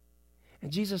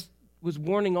 And Jesus was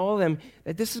warning all of them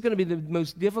that this is going to be the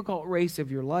most difficult race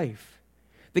of your life.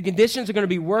 The conditions are going to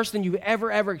be worse than you've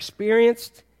ever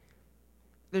experienced.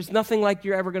 There's nothing like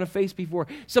you're ever going to face before.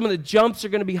 Some of the jumps are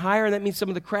going to be higher, and that means some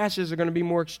of the crashes are going to be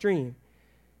more extreme.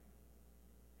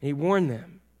 And he warned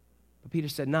them. But Peter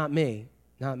said, not me,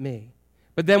 not me.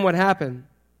 But then what happened?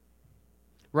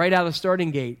 Right out of the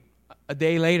starting gate, a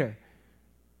day later,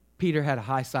 Peter had a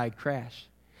high side crash.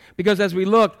 Because as we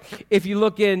look, if you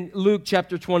look in Luke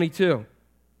chapter 22,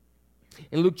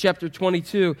 in Luke chapter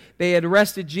 22, they had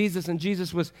arrested Jesus, and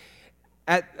Jesus was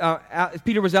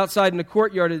Peter was outside in the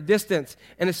courtyard at a distance,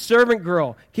 and a servant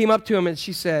girl came up to him, and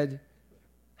she said,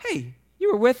 hey,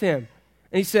 you were with him.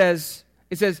 And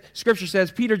Scripture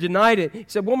says, Peter denied it. He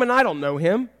said, woman, I don't know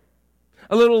him.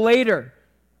 A little later,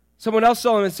 someone else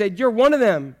saw him and said, you're one of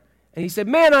them. And he said,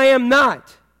 man, I am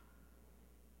not.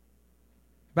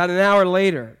 About an hour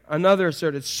later, another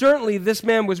asserted, certainly this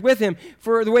man was with him,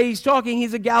 for the way he's talking,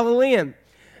 he's a Galilean.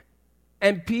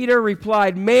 And Peter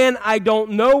replied, man, I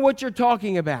don't know what you're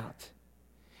talking about.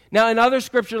 Now, in other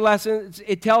scripture lessons,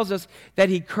 it tells us that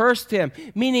he cursed him,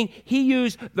 meaning he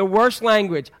used the worst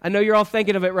language. I know you're all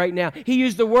thinking of it right now. He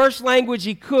used the worst language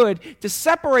he could to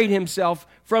separate himself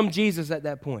from Jesus at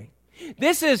that point.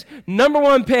 This is number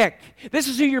 1 pick. This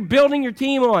is who you're building your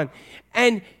team on.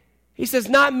 And he says,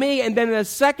 not me. And then the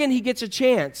second he gets a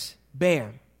chance,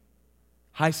 bam,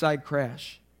 high side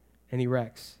crash, and he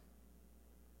wrecks.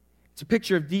 It's a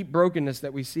picture of deep brokenness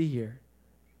that we see here.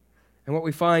 And what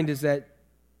we find is that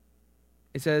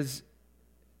it says,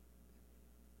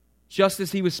 just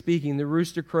as he was speaking, the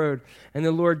rooster crowed, and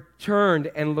the Lord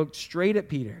turned and looked straight at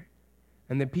Peter.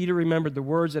 And then Peter remembered the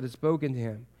words that had spoken to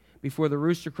him. Before the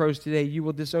rooster crows today, you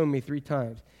will disown me 3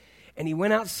 times. And he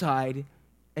went outside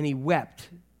and he wept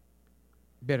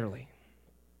bitterly.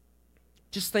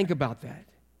 Just think about that.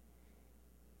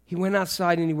 He went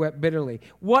outside and he wept bitterly.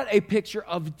 What a picture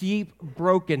of deep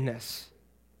brokenness.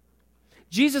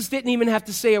 Jesus didn't even have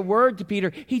to say a word to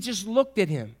Peter. He just looked at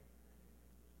him.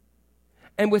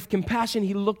 And with compassion,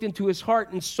 he looked into his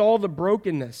heart and saw the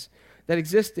brokenness that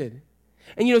existed.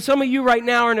 And you know, some of you right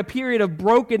now are in a period of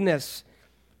brokenness.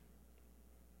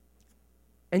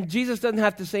 And Jesus doesn't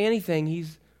have to say anything.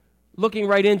 He's looking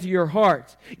right into your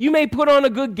heart. You may put on a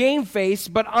good game face,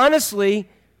 but honestly,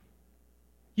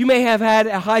 you may have had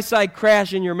a high-side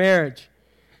crash in your marriage.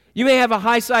 You may have a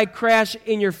high-side crash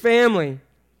in your family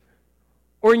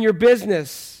or in your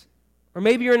business, or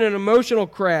maybe you're in an emotional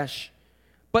crash.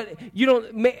 But you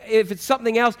don't, if it's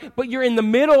something else, but you're in the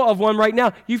middle of one right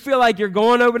now. You feel like you're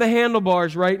going over the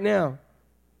handlebars right now.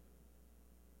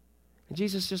 And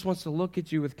Jesus just wants to look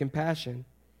at you with compassion.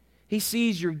 He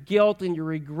sees your guilt and your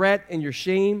regret and your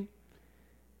shame.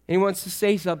 And he wants to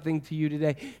say something to you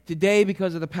today. Today,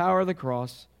 because of the power of the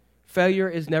cross, failure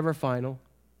is never final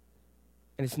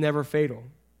and it's never fatal.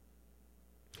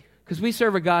 Because we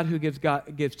serve a God who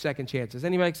gives second chances.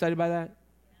 Anybody excited by that?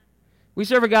 We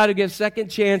serve a God who gives second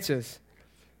chances.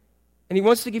 And he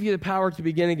wants to give you the power to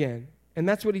begin again. And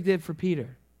that's what he did for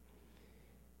Peter.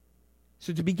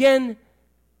 So to begin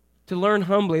to learn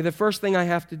humbly, the first thing I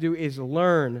have to do is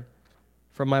learn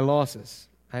from my losses.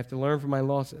 I have to learn from my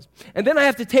losses. And then I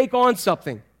have to take on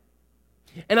something.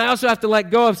 And I also have to let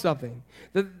go of something.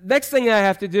 The next thing I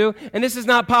have to do, and this is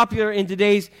not popular in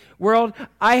today's world,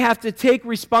 I have to take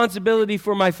responsibility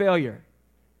for my failure.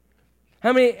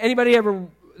 Anybody ever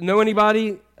know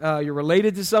anybody, you're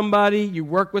related to somebody, you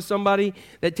work with somebody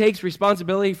that takes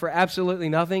responsibility for absolutely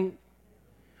nothing?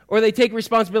 Or they take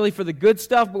responsibility for the good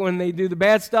stuff, but when they do the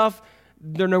bad stuff,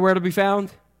 they're nowhere to be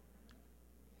found?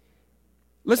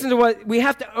 Listen to what, we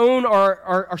have to own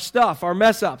our stuff, our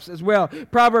mess-ups as well.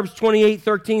 Proverbs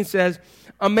 28:13 says,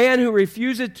 a man who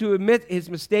refuses to admit his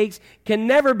mistakes can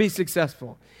never be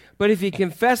successful. But if he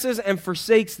confesses and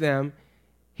forsakes them,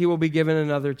 he will be given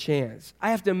another chance. I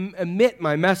have to admit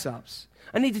my mess-ups.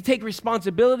 I need to take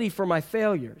responsibility for my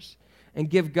failures and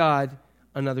give God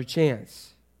another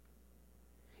chance.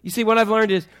 You see, what I've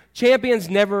learned is champions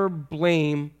never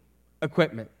blame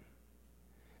equipment.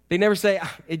 They never say,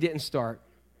 it didn't start.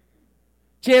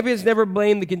 Champions never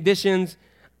blame the conditions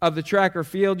of the track or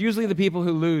field. Usually the people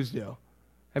who lose do.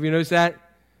 Have you noticed that?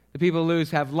 The people who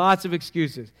lose have lots of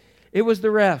excuses. It was the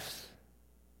refs.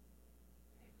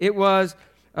 It was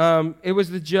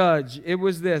the judge. It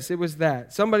was this. It was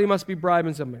that. Somebody must be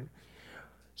bribing somebody.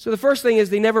 So the first thing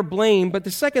is they never blame, but the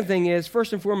second thing is,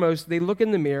 first and foremost, they look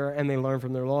in the mirror and they learn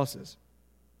from their losses.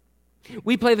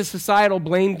 We play the societal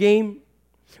blame game.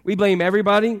 We blame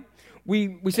everybody.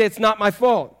 We say it's not my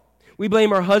fault. We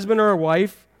blame our husband or our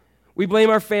wife. We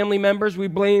blame our family members. We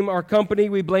blame our company.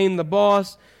 We blame the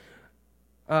boss.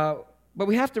 But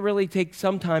we have to really take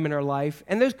some time in our life,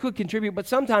 and those could contribute, but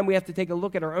sometime we have to take a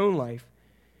look at our own life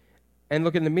and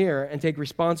look in the mirror and take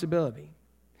responsibility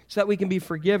so that we can be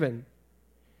forgiven.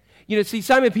 You know, see,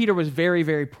 Simon Peter was very,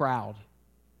 very proud.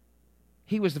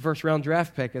 He was the first-round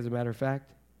draft pick, as a matter of fact.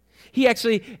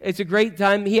 It's a great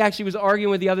time, he actually was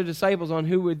arguing with the other disciples on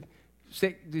who would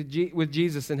sit with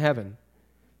Jesus in heaven.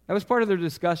 That was part of their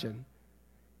discussion.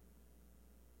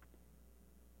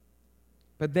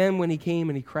 But then when he came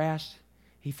and he crashed,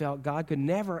 he felt God could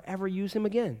never, ever use him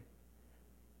again.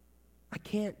 I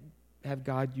can't have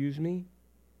God use me.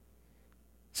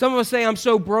 Some of us say, I'm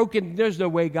so broken, there's no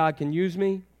way God can use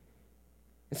me.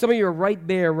 And some of you are right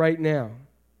there right now.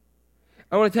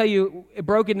 I want to tell you,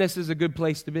 brokenness is a good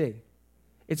place to be.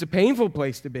 It's a painful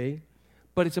place to be,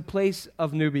 but it's a place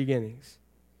of new beginnings.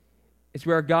 It's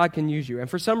where God can use you. And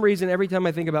for some reason, every time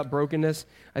I think about brokenness,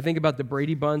 I think about the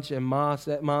Brady Bunch, and Mom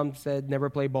said, never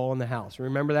play ball in the house.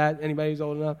 Remember that? Anybody who's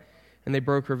old enough? And they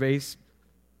broke her vase.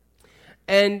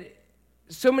 And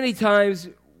so many times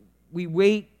we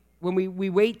wait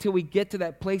till we get to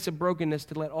that place of brokenness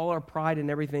to let all our pride and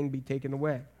everything be taken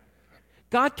away.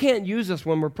 God can't use us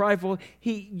when we're prideful.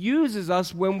 He uses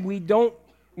us when we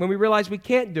realize we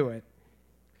can't do it.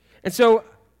 And so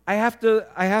I have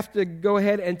to go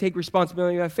ahead and take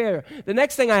responsibility of my failure. The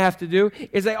next thing I have to do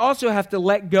is I also have to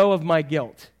let go of my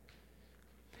guilt.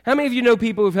 How many of you know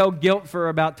people who've held guilt for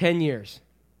about 10 years?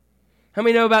 How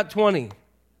many know about 20?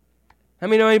 How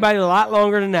many know anybody a lot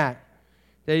longer than that?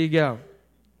 There you go.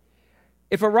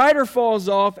 If a rider falls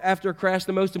off after a crash,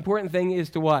 the most important thing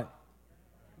is to what?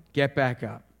 Get back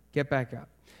up. Get back up.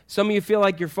 Some of you feel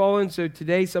like you're falling, so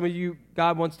today some of you,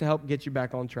 God wants to help get you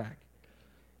back on track.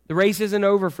 The race isn't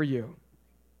over for you.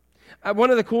 One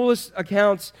of the coolest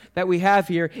accounts that we have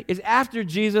here is after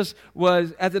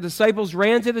the disciples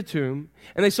ran to the tomb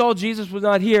and they saw Jesus was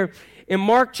not here. In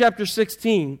Mark chapter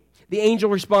 16, the angel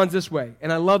responds this way,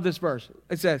 and I love this verse.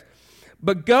 It says,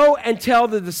 "But go and tell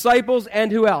the disciples,"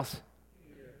 and who else?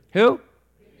 Who?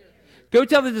 Go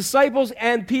tell the disciples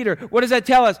and Peter. What does that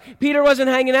tell us? Peter wasn't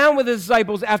hanging out with the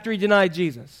disciples after he denied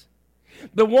Jesus.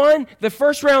 The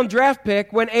first round draft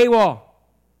pick went AWOL.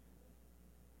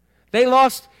 He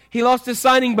lost his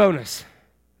signing bonus.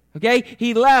 Okay?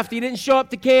 He left. He didn't show up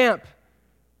to camp.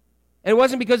 And it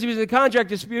wasn't because he was in a contract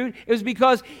dispute. It was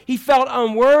because he felt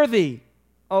unworthy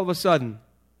all of a sudden.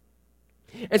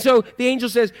 And so the angel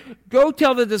says, go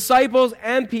tell the disciples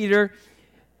and Peter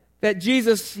that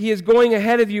Jesus, he is going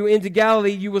ahead of you into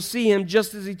Galilee. You will see him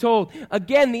just as he told.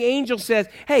 Again, the angel says,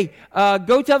 hey,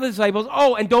 go tell the disciples.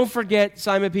 Oh, and don't forget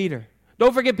Simon Peter.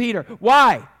 Don't forget Peter.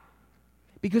 Why?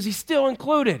 Because he's still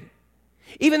included.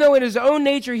 Even though in his own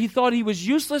nature he thought he was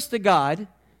useless to God,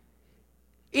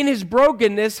 in his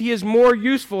brokenness he is more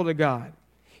useful to God.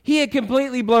 He had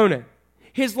completely blown it.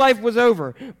 His life was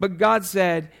over. But God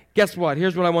said, guess what?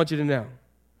 Here's what I want you to know.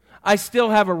 I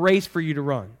still have a race for you to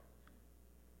run.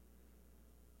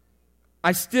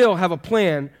 I still have a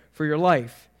plan for your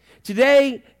life.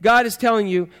 Today, God is telling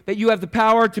you that you have the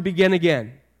power to begin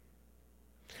again.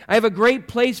 I have a great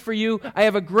place for you. I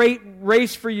have a great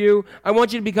race for you. I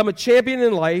want you to become a champion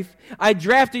in life. I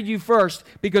drafted you first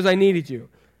because I needed you.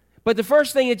 But the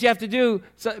first thing that you have to do,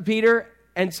 Peter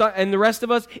and the rest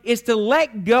of us, is to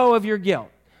let go of your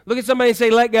guilt. Look at somebody and say,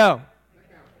 let go.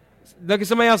 Look at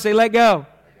somebody else and say, let go.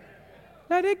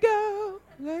 Let it go.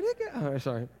 Let it go. Oh,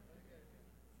 sorry.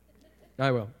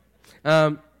 I will.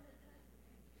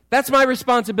 That's my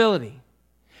responsibility.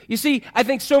 You see, I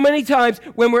think so many times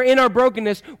when we're in our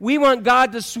brokenness, we want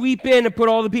God to sweep in and put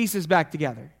all the pieces back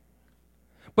together.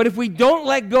 But if we don't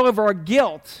let go of our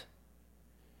guilt,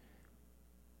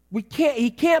 he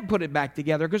can't put it back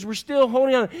together because we're still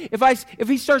holding on. If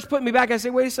he starts putting me back, I say,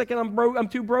 wait a second, I'm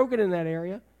too broken in that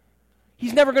area.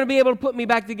 He's never going to be able to put me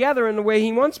back together in the way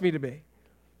he wants me to be.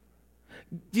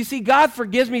 You see, God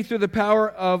forgives me through the power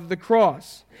of the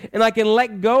cross. And I can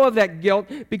let go of that guilt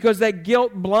because that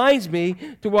guilt blinds me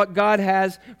to what God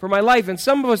has for my life. And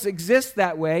some of us exist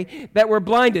that way, that we're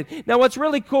blinded. Now, what's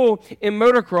really cool in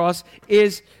motocross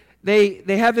is they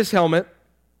have this helmet,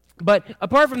 but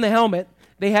apart from the helmet,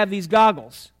 they have these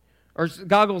goggles, or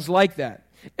goggles like that.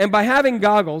 And by having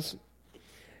goggles,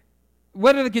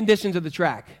 what are the conditions of the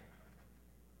track?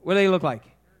 What do they look like?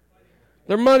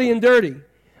 They're muddy and dirty.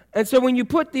 And so when you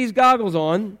put these goggles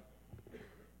on,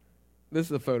 this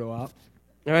is a photo op,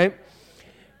 all right?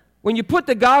 When you put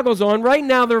the goggles on, right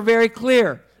now they're very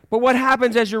clear. But what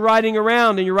happens as you're riding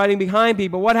around and you're riding behind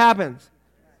people? What happens?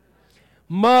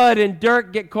 Mud and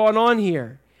dirt get caught on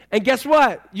here. And guess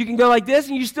what? You can go like this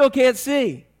and you still can't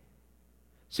see.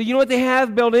 So you know what they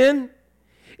have built in?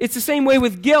 It's the same way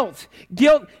with guilt.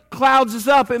 Guilt clouds us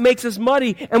up. It makes us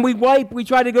muddy. And we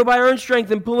try to go by our own strength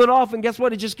and pull it off. And guess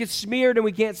what? It just gets smeared and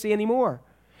we can't see anymore.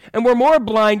 And we're more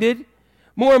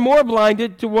and more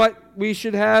blinded to what we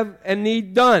should have and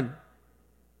need done.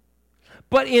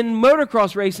 But in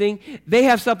motocross racing, they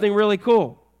have something really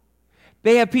cool.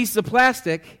 They have pieces of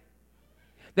plastic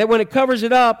that when it covers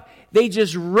it up, they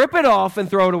just rip it off and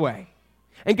throw it away.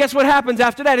 And guess what happens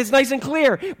after that? It's nice and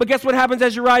clear. But guess what happens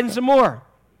as you're riding some more?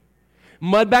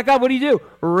 Mud back up. What do?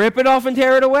 Rip it off and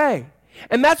tear it away.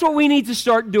 And that's what we need to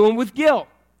start doing with guilt.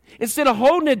 Instead of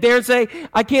holding it there and say,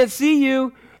 I can't see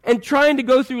you, and trying to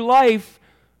go through life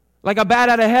like a bat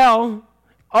out of hell,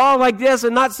 all like this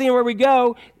and not seeing where we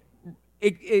go,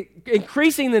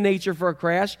 increasing the nature for a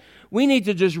crash, we need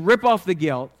to just rip off the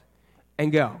guilt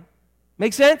and go.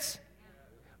 Make sense?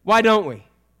 Why don't we?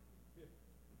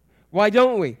 Why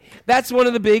don't we? That's one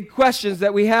of the big questions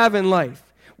that we have in life.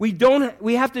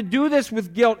 We have to do this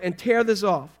with guilt and tear this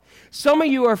off. Some of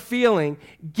you are feeling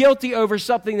guilty over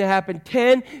something that happened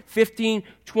 10, 15,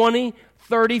 20,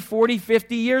 30, 40,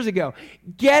 50 years ago.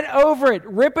 Get over it.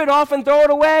 Rip it off and throw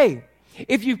it away.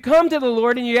 If you come to the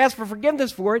Lord and you ask for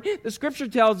forgiveness for it, the Scripture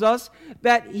tells us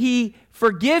that He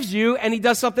forgives you and He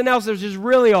does something else which is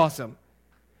really awesome.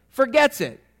 Forgets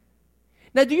it.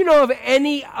 Now, do you know of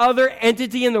any other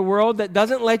entity in the world that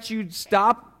doesn't let you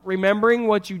stop remembering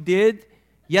what you did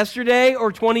yesterday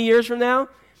or 20 years from now?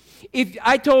 If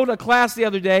I told a class the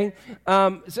other day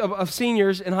of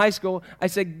seniors in high school, I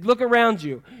said, look around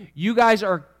you. You guys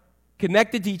are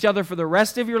connected to each other for the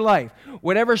rest of your life.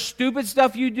 Whatever stupid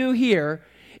stuff you do here,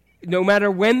 no matter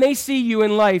when they see you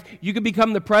in life, you could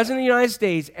become the President of the United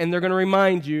States, and they're going to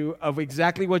remind you of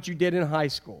exactly what you did in high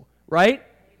school, right?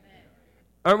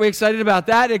 Aren't we excited about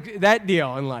that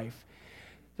deal in life?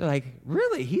 They're like,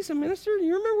 really? He's a minister?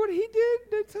 You remember what he did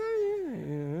that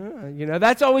time? Yeah.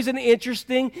 That's always an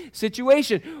interesting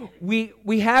situation. We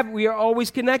are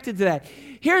always connected to that.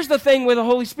 Here's the thing with the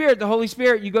Holy Spirit. The Holy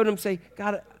Spirit, you go to him and say,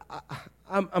 God,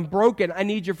 I'm broken. I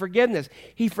need your forgiveness.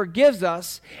 He forgives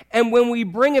us. And when we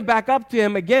bring it back up to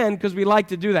him again, because we like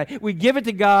to do that, we give it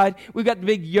to God. We've got the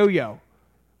big yo-yo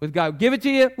with God. Give it to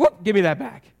you. Whoop, give me that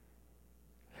back.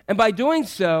 And by doing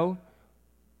so,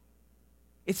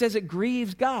 it says it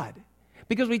grieves God.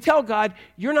 Because we tell God,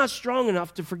 you're not strong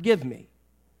enough to forgive me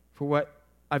for what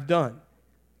I've done.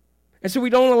 And so we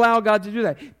don't allow God to do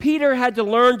that. Peter had to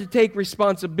learn to take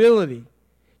responsibility.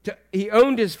 He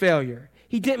owned his failure.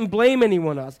 He didn't blame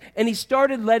anyone else. And he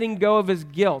started letting go of his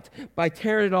guilt by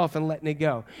tearing it off and letting it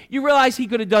go. You realize he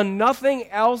could have done nothing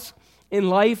else in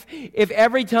life if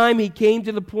every time he came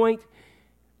to the point,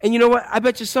 and you know what? I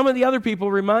bet you some of the other people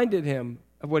reminded him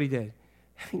of what he did.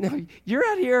 You're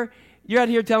out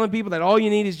here telling people that all you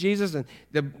need is Jesus and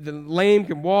the lame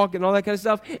can walk and all that kind of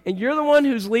stuff, and you're the one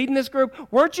who's leading this group.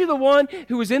 Weren't you the one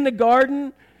who was in the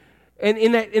garden and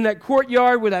in that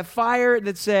courtyard with that fire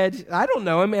that said, I don't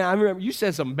know, I remember you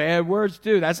said some bad words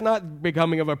too. That's not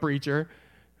becoming of a preacher,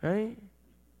 right?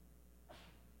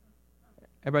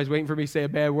 Everybody's waiting for me to say a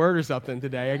bad word or something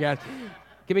today.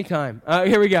 Give me time.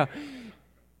 Here we go.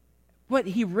 But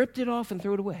he ripped it off and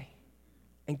threw it away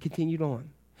and continued on.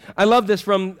 I love this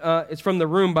it's from The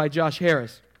Room by Josh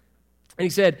Harris. And he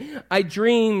said, I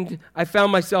dreamed I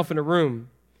found myself in a room.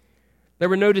 There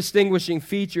were no distinguishing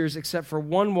features except for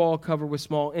one wall covered with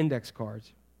small index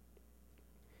cards.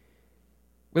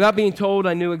 Without being told,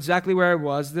 I knew exactly where I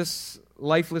was. This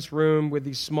lifeless room with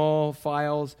these small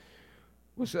files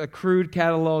was a crude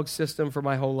catalog system for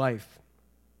my whole life.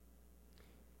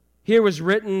 Here was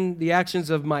written the actions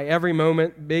of my every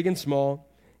moment, big and small,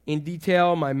 in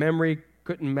detail my memory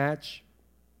couldn't match.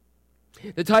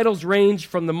 The titles ranged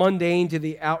from the mundane to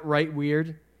the outright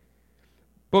weird.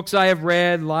 Books I have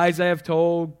read, lies I have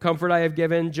told, comfort I have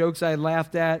given, jokes I had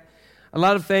laughed at, a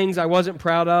lot of things I wasn't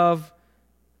proud of,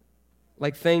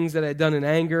 like things that I had done in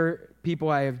anger, people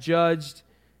I have judged,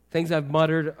 things I've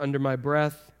muttered under my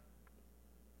breath.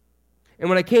 And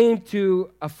when I came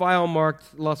to a file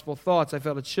marked lustful thoughts, I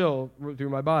felt a chill through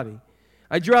my body.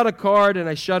 I drew out a card and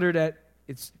I shuddered at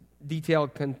its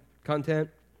detailed content.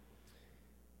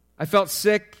 I felt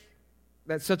sick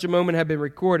that such a moment had been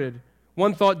recorded.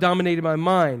 One thought dominated my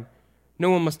mind. No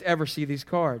one must ever see these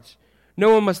cards.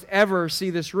 No one must ever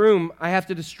see this room. I have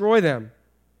to destroy them.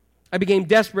 I became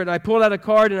desperate, and I pulled out a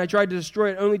card and I tried to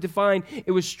destroy it, only to find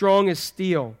it was strong as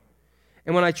steel.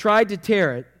 And when I tried to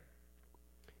tear it,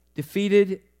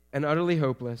 defeated and utterly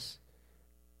hopeless,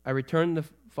 I returned the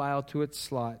file to its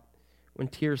slot when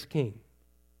tears came.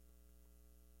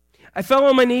 I fell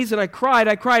on my knees and I cried.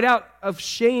 I cried out of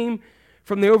shame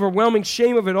from the overwhelming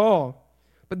shame of it all.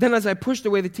 But then as I pushed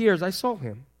away the tears, I saw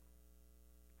him.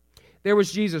 There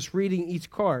was Jesus reading each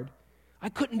card. I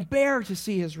couldn't bear to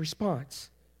see his response.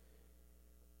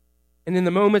 And in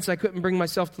the moments I couldn't bring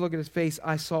myself to look at his face,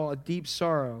 I saw a deeper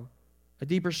sorrow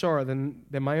than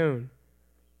my own.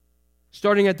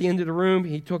 Starting at the end of the room,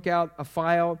 he took out a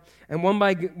file, and one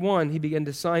by one, he began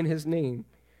to sign his name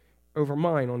over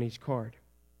mine on each card.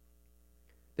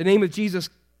 The name of Jesus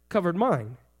covered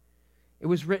mine. It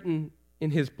was written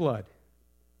in his blood.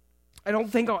 I don't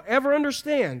think I'll ever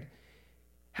understand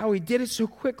how he did it so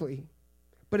quickly,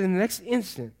 but in the next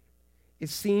instant, it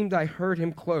seemed I heard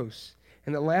him close,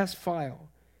 with the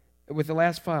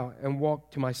last file, and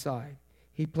walked to my side.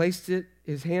 He placed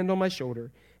his hand on my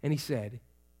shoulder, and he said,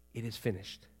 "It is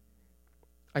finished."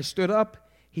 I stood up,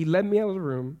 he led me out of the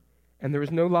room, and there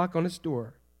was no lock on its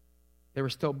door. There were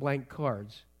still blank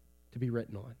cards to be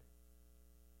written on.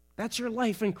 That's your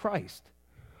life in Christ.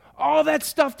 All that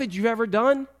stuff that you've ever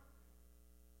done,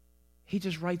 he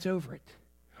just writes over it.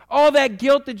 All that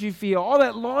guilt that you feel, all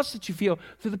that loss that you feel,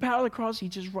 through the power of the cross, he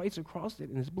just writes across it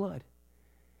in his blood.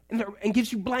 And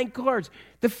gives you blank cards.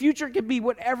 The future can be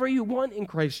whatever you want in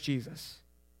Christ Jesus.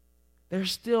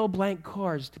 There's still blank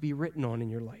cards to be written on in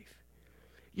your life.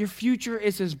 Your future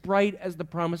is as bright as the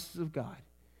promises of God.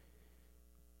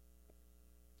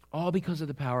 All because of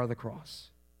the power of the cross.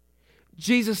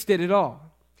 Jesus did it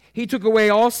all. He took away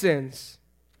all sins,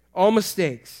 all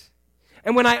mistakes.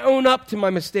 And when I own up to my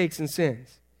mistakes and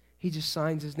sins, he just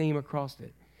signs his name across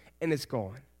it, and it's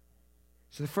gone.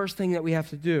 So the first thing that we have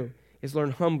to do is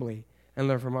learn humbly and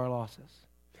learn from our losses.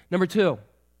 Number 2,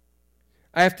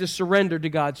 I have to surrender to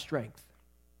God's strength.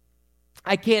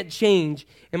 I can't change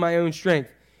in my own strength.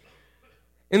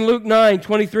 In Luke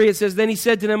 9:23, it says, "Then he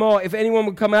said to them all, if anyone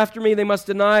would come after me, they must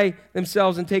deny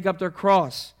themselves and take up their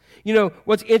cross." You know,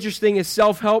 what's interesting is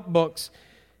self-help books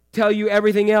tell you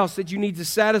everything else, that you need to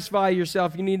satisfy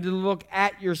yourself. You need to look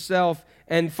at yourself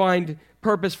and find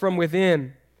purpose from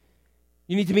within.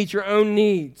 You need to meet your own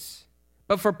needs.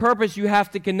 But for purpose, you have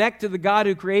to connect to the God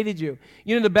who created you.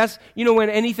 You know, when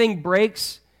anything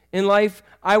breaks in life,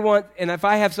 and if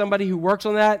I have somebody who works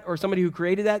on that or somebody who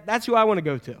created that, that's who I want to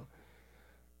go to.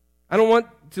 I don't want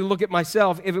to look at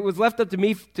myself. If it was left up to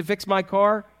me to fix my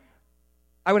car,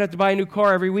 I would have to buy a new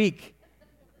car every week.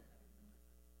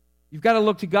 You've got to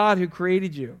look to God who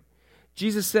created you.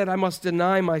 Jesus said, I must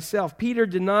deny myself. Peter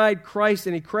denied Christ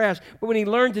and he crashed. But when he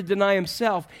learned to deny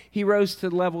himself, he rose to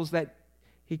levels that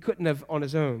he couldn't have on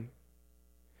his own.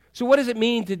 So what does it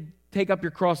mean to take up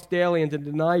your cross daily and to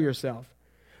deny yourself?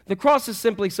 The cross is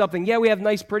simply something. Yeah, we have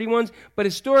nice, pretty ones, but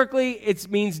historically it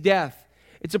means death.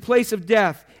 It's a place of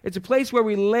death. It's a place where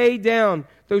we lay down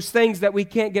those things that we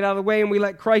can't get out of the way and we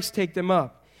let Christ take them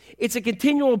up. It's a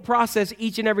continual process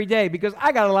each and every day because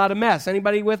I got a lot of mess.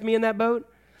 Anybody with me in that boat?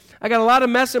 I got a lot of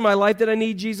mess in my life that I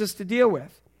need Jesus to deal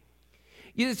with.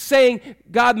 It's saying,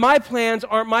 God, my plans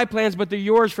aren't my plans, but they're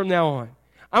yours from now on.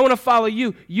 I want to follow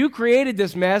you. You created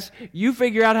this mess. You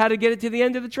figure out how to get it to the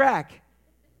end of the track.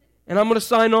 And I'm going to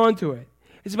sign on to it.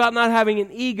 It's about not having an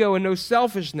ego and no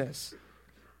selfishness.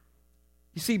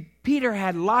 You see, Peter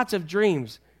had lots of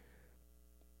dreams.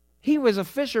 He was a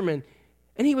fisherman,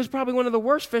 and he was probably one of the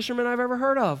worst fishermen I've ever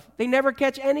heard of. They never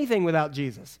catch anything without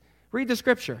Jesus. Read the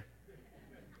scripture.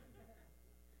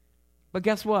 But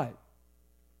guess what?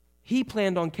 He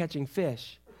planned on catching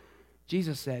fish.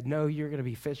 Jesus said, no, you're going to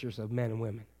be fishers of men and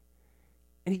women.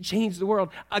 And he changed the world.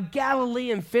 A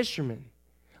Galilean fisherman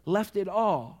left it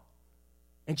all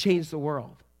and changed the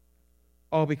world.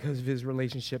 All because of his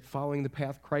relationship, following the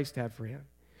path Christ had for him.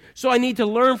 So I need to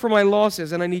learn from my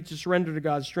losses, and I need to surrender to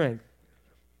God's strength.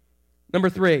 Number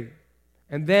 3,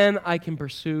 and then I can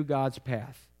pursue God's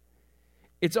path.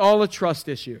 It's all a trust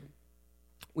issue.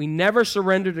 We never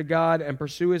surrender to God and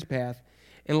pursue his path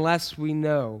unless we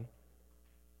know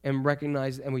and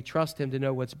recognize and we trust him to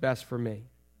know what's best for me.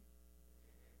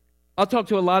 I'll talk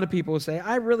to a lot of people who say,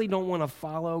 I really don't want to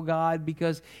follow God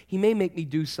because he may make me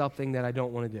do something that I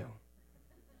don't want to do.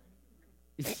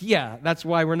 Yeah, that's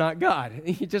why we're not God.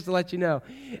 Just to let you know.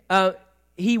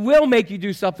 He will make you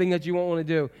do something that you won't want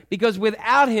to do. Because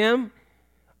without him,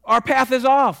 our path is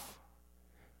off.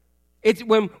 It's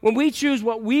when we choose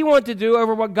what we want to do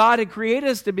over what God had created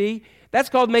us to be, that's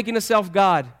called making a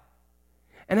self-God.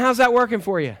 And how's that working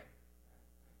for you?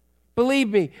 Believe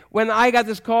me, when I got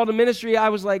this call to ministry, I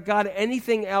was like, God,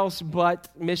 anything else but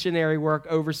missionary work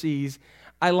overseas.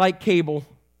 I like cable.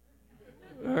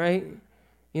 All right?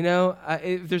 You know,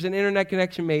 if there's an internet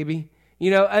connection, maybe.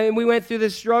 You know, and we went through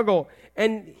this struggle.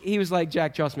 And he was like,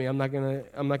 Jack, trust me, I'm not gonna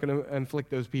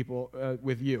inflict those people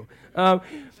with you.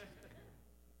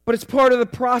 But it's part of the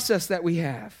process that we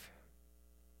have.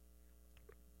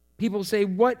 People say,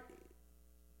 what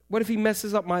if he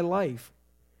messes up my life?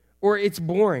 Or it's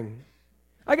boring.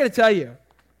 I got to tell you,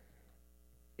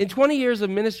 in 20 years of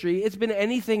ministry, it's been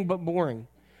anything but boring.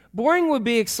 Boring would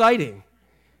be exciting.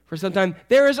 For some time,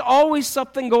 there is always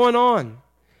something going on.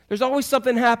 There's always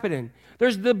something happening.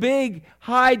 There's the big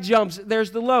high jumps.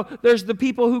 There's the low. There's the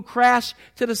people who crash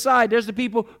to the side. There's the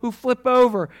people who flip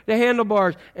over the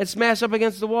handlebars and smash up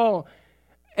against the wall.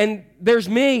 And there's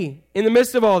me in the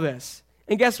midst of all this.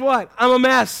 And guess what? I'm a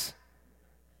mess.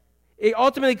 It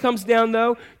ultimately comes down,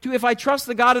 though, to if I trust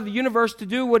the God of the universe to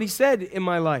do what he said in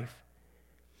my life.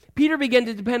 Peter began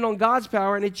to depend on God's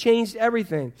power, and it changed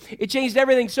everything. It changed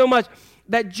everything so much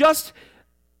that just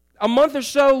a month or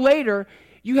so later,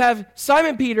 you have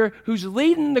Simon Peter, who's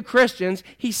leading the Christians.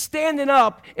 He's standing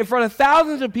up in front of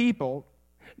thousands of people,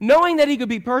 knowing that he could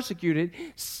be persecuted,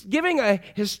 giving a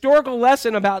historical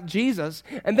lesson about Jesus,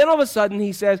 and then all of a sudden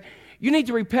he says, you need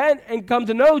to repent and come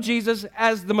to know Jesus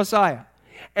as the Messiah.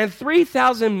 And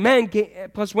 3,000 men,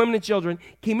 plus women and children,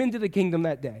 came into the kingdom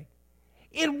that day.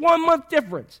 In 1 month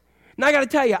difference. Now, I got to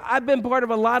tell you, I've been part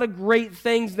of a lot of great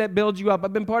things that build you up.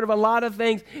 I've been part of a lot of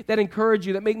things that encourage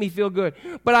you, that make me feel good.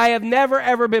 But I have never,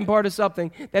 ever been part of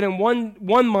something that in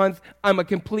one month, I'm a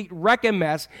complete wreck and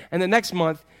mess, and the next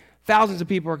month, thousands of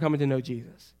people are coming to know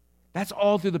Jesus. That's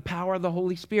all through the power of the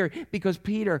Holy Spirit, because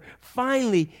Peter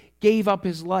finally gave up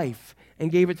his life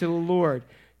and gave it to the Lord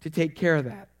to take care of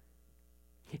that.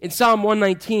 In Psalm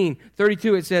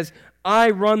 119:32, it says, I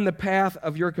run the path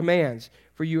of your commands,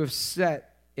 for you have set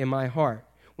in my heart.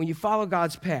 When you follow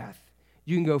God's path,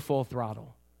 you can go full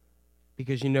throttle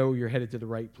because you know you're headed to the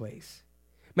right place.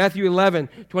 Matthew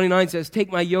 11:29 says,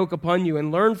 take my yoke upon you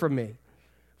and learn from me.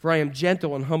 For I am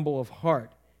gentle and humble of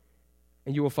heart,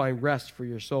 and you will find rest for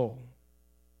your soul.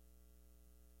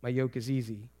 My yoke is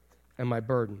easy, and my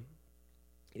burden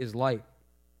is light.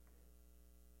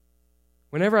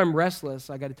 Whenever I'm restless,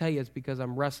 I got to tell you, it's because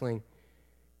I'm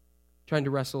trying to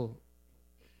wrestle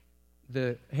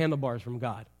the handlebars from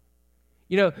God.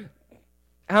 You know,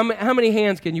 how many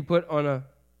hands can you put on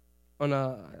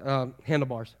a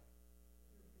handlebars?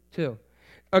 2.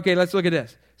 Okay, let's look at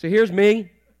this. So here's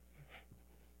me.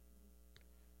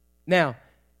 Now,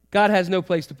 God has no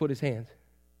place to put his hands.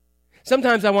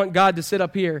 Sometimes I want God to sit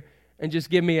up here and just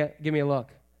give me a look.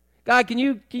 God, can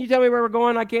you tell me where we're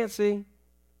going? I can't see.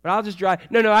 But I'll just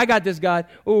drive. No, I got this, God.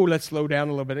 Oh, let's slow down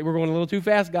a little bit. We're going a little too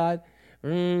fast, God.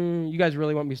 You guys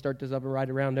really want me to start this up and ride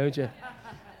around, don't you?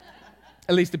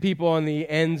 At least the people on the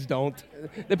ends don't.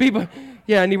 The people,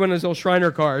 I need one of those old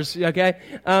Shriner cars, okay?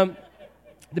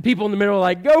 The people in the middle are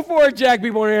like, go for it, Jack.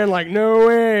 People in the end like, no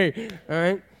way. All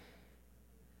right?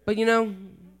 But you know,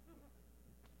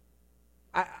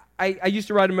 I used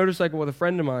to ride a motorcycle with a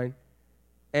friend of mine,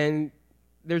 and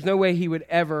there's no way he would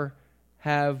ever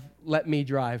have let me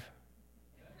drive.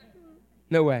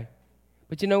 No way.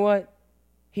 But you know what?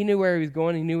 He knew where he was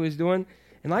going. He knew what he was doing.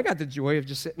 And I got the joy of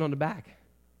just sitting on the back,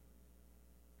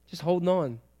 just holding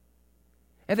on.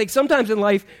 I think sometimes in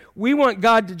life, we want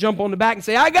God to jump on the back and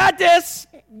say, I got this.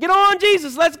 Get on,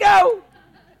 Jesus. Let's go.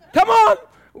 Come on.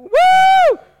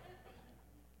 Woo!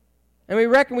 And we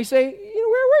reckon, we say,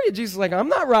 where were you? Jesus is like, I'm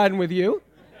not riding with you.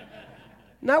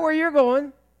 Not where you're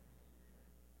going.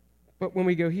 But when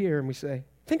we go here and we say,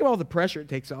 think of all the pressure it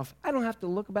takes off. I don't have to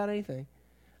look about anything.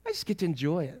 I just get to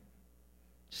enjoy it.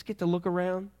 Just get to look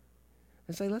around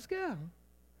and say, let's go.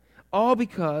 All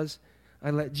because I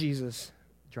let Jesus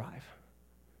drive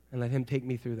and let him take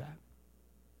me through that.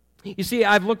 You see,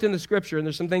 I've looked in the scripture, and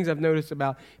there's some things I've noticed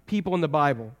about people in the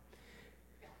Bible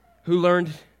who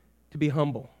learned to be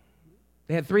humble.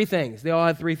 They had 3 things. They all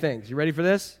had 3 things. You ready for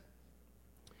this?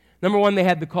 Number 1, they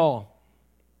had the call.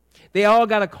 They all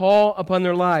got a call upon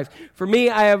their lives. For me,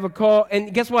 I have a call,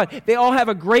 and guess what? They all have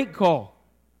a great call.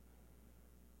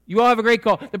 You all have a great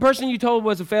call. The person you told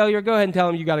was a failure, go ahead and tell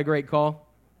them you got a great call.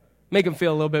 Make them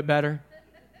feel a little bit better.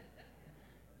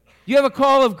 You have a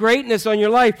call of greatness on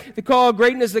your life. The call of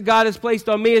greatness that God has placed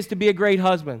on me is to be a great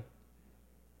husband,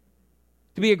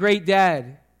 to be a great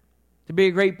dad, to be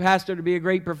a great pastor, to be a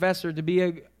great professor, to be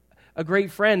a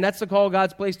great friend. That's the call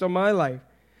God's placed on my life.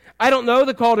 I don't know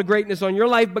the call to greatness on your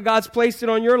life, but God's placed it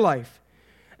on your life.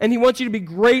 And he wants you to be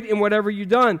great in whatever you've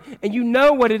done. And you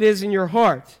know what it is in your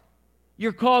heart.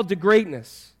 You're called to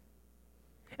greatness.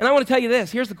 And I want to tell you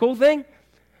this. Here's the cool thing.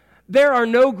 There are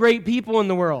no great people in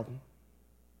the world.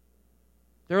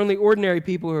 There are only ordinary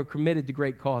people who are committed to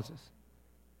great causes.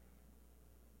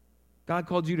 God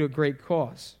called you to a great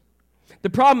cause. The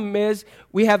problem is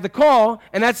we have the call,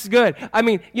 and that's good. I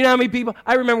mean, you know how many people,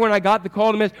 I remember when I got the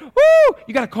call to miss, woo,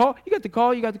 you got a call, you got the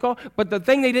call, you got the call. But the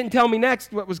thing they didn't tell me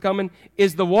next, what was coming,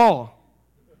 is the wall.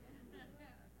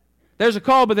 There's a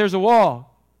call, but there's a wall.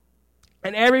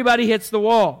 And everybody hits the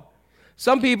wall.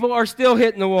 Some people are still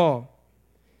hitting the wall.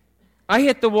 I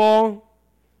hit the wall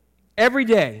every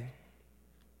day.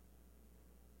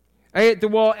 I hit the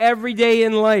wall every day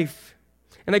in life.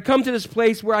 And I come to this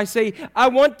place where I say, I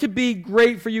want to be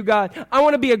great for you, God. I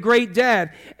want to be a great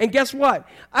dad. And guess what?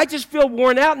 I just feel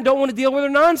worn out and don't want to deal with their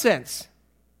nonsense.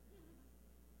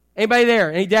 Anybody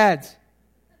there? Any dads?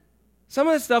 Some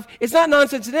of this stuff, it's not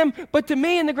nonsense to them, but to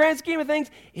me, in the grand scheme of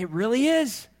things, it really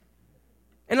is.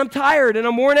 And I'm tired, and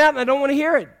I'm worn out, and I don't want to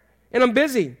hear it. And I'm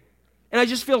busy. And I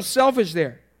just feel selfish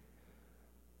there.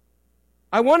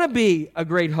 I want to be a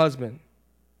great husband.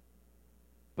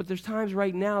 But there's times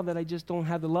right now that I just don't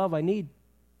have the love I need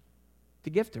to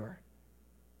give to her.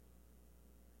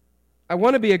 I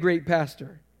want to be a great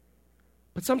pastor.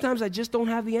 But sometimes I just don't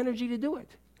have the energy to do it.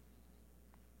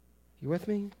 You with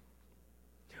me?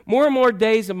 More and more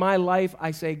days of my life,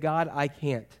 I say, God, I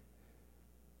can't.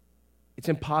 It's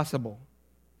impossible.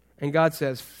 And God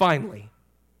says, finally,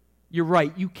 you're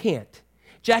right, you can't.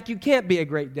 Jack, you can't be a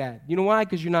great dad. You know why?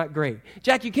 Because you're not great.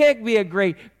 Jack, you can't be a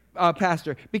great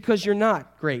pastor because you're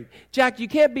not great. Jack, you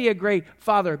can't be a great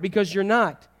father because you're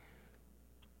not.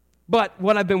 But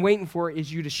what I've been waiting for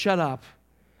is you to shut up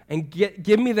and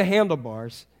give me the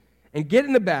handlebars and get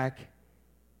in the back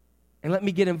and let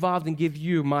me get involved and give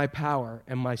you my power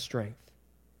and my strength.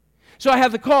 So I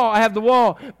have the call, I have the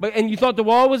wall, and you thought the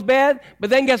wall was bad, but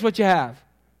then guess what you have?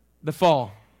 The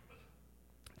fall.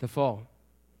 The fall.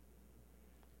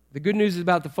 The good news is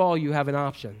about the fall, you have an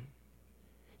option.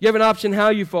 You have an option how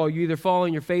you fall. You either fall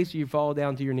on your face or you fall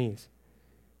down to your knees.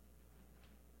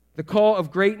 The call of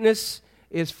greatness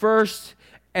is first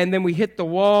and then we hit the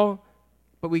wall,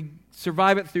 but we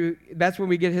survive it through, that's when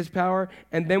we get his power,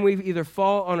 and then we either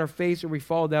fall on our face or we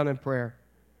fall down in prayer.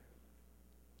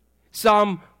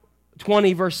 Psalm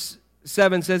 20, verse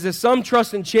 7 says this, some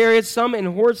trust in chariots, some in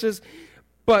horses,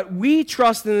 but we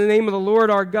trust in the name of the Lord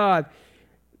our God.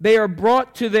 They are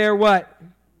brought to their what?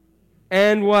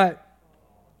 And what?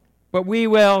 But we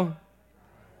will.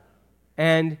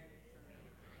 And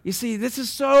you see, this is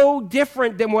so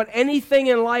different than what anything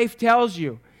in life tells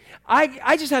you.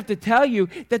 I just have to tell you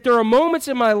that there are moments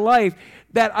in my life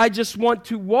that I just want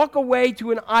to walk away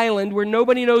to an island where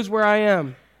nobody knows where I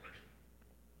am.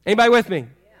 Anybody with me?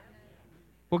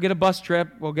 We'll get a bus trip.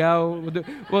 We'll go.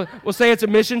 We'll say it's a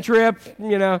mission trip.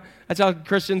 You know, that's how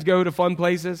Christians go to fun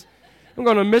places. I'm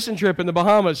going on a mission trip in the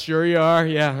Bahamas. Sure you are.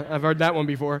 Yeah, I've heard that one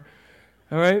before.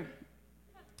 All right.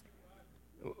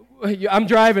 I'm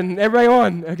driving. Everybody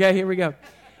on. Okay, here we go.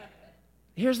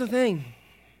 Here's the thing.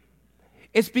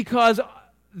 It's because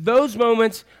those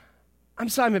moments, I'm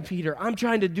Simon Peter. I'm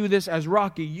trying to do this as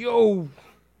Rocky. Yo,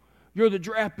 you're the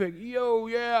draft pick. Yo,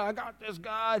 yeah, I got this,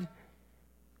 God.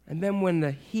 And then when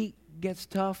the heat gets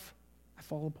tough, I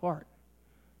fall apart.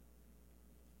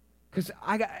 Because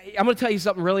I'm going to tell you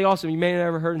something really awesome you may have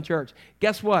never heard in church.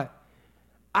 Guess what?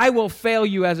 I will fail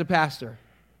you as a pastor.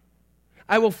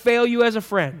 I will fail you as a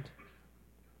friend.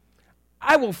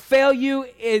 I will fail you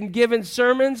in giving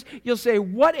sermons. You'll say,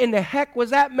 what in the heck was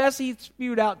that mess he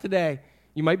spewed out today?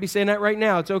 You might be saying that right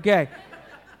now. It's okay.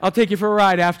 I'll take you for a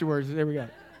ride afterwards. There we go.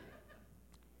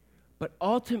 But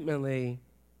ultimately,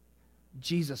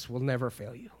 Jesus will never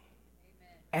fail you.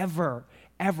 Amen. Ever,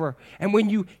 ever. And when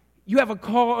you have a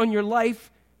call on your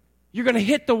life, you're going to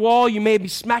hit the wall. You may be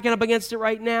smacking up against it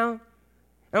right now.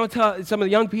 I want to tell some of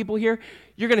the young people here,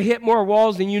 you're going to hit more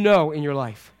walls than you know in your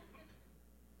life.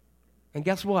 And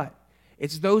guess what?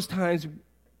 It's those times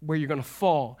where you're going to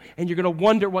fall, and you're going to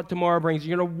wonder what tomorrow brings.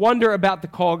 You're going to wonder about the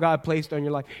call God placed on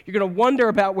your life. You're going to wonder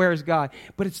about where is God.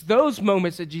 But it's those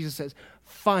moments that Jesus says,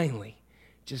 finally,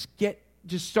 just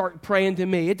start praying to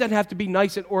me. It doesn't have to be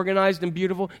nice and organized and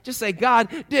beautiful. Just say, God,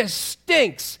 this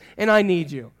stinks, and I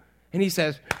need you. And he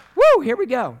says, woo, here we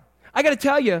go. I got to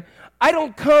tell you, I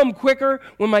don't come quicker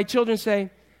when my children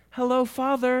say, hello,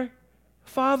 Father,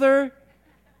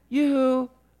 you,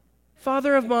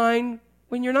 Father of mine,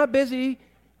 when you're not busy,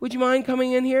 would you mind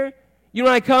coming in here? You know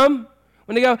when I come?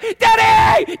 When they go,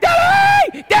 Daddy,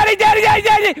 Daddy, Daddy, Daddy, Daddy,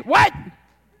 Daddy. What?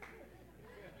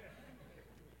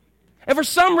 And for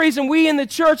some reason, we in the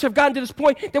church have gotten to this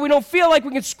point that we don't feel like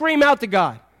we can scream out to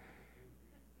God.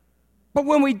 But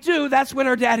when we do, that's when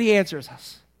our daddy answers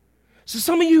us. So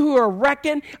some of you who are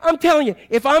wrecking, I'm telling you,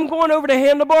 if I'm going over to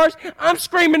Handlebars, I'm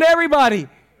screaming to everybody.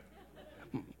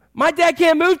 My dad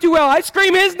can't move too well. I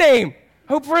scream his name.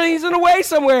 Hopefully he's in the way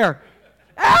somewhere.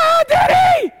 Ah,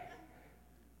 Daddy!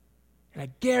 And I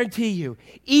guarantee you,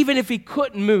 even if he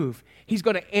couldn't move, he's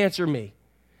going to answer me.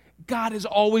 God is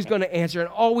always going to answer and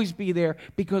always be there,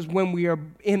 because when we are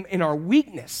in our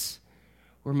weakness,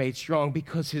 we're made strong,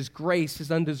 because his grace,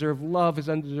 his undeserved love, his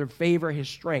undeserved favor, his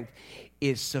strength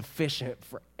is sufficient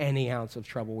for any ounce of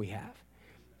trouble we have.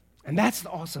 And that's the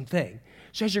awesome thing.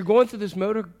 So as you're going through this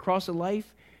motocross of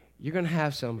life, you're going to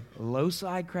have some low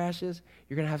side crashes.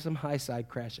 You're going to have some high side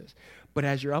crashes. But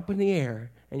as you're up in the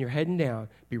air and you're heading down,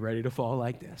 be ready to fall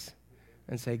like this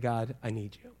and say, God, I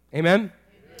need you. Amen?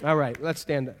 All right, let's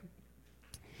stand up.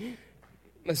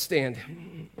 Let's stand.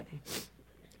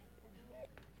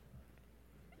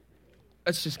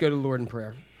 Let's just go to the Lord in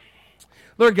prayer.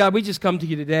 Lord God, we just come to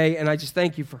you today, and I just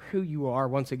thank you for who you are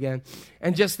once again.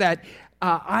 And just that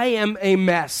I am a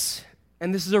mess,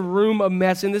 and this is a room of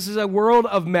mess, and this is a world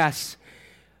of mess.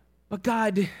 But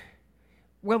God,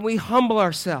 when we humble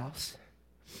ourselves,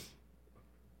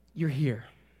 you're here.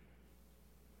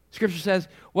 Scripture says,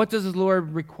 what does the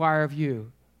Lord require of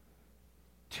you?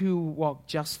 To walk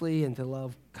justly and to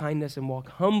love kindness and walk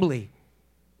humbly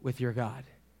with your God.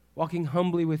 Walking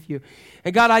humbly with you.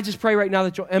 And God, I just pray right now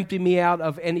that you'll empty me out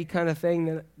of any kind of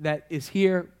thing that is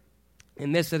here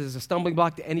and this that is a stumbling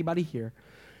block to anybody here.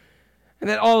 And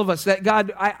that all of us, that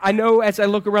God, I know as I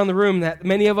look around the room that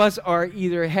many of us are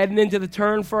either heading into the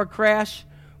turn for a crash,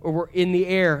 or we're in the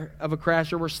air of a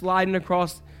crash, or we're sliding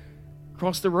across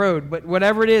the road. But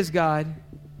whatever it is, God,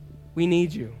 we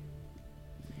need you.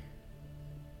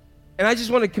 And I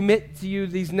just want to commit to you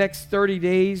these next 30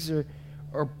 days or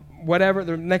whatever,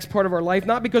 the next part of our life,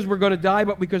 not because we're going to die,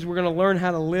 but because we're going to learn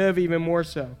how to live even more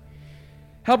so.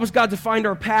 Help us, God, to find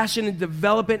our passion and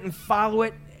develop it and follow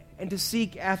it and to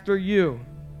seek after you.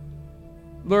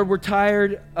 Lord, we're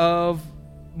tired of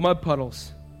mud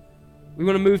puddles. We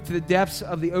want to move to the depths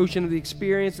of the ocean of the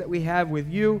experience that we have with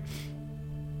you.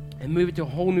 and move it to a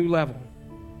whole new level.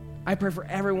 I pray for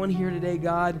everyone here today,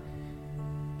 God,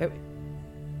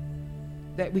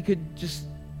 that we could just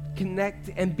connect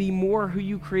and be more who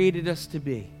you created us to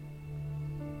be.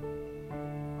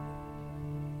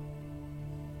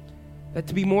 That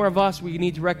to be more of us, we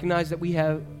need to recognize that we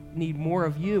need more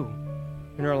of you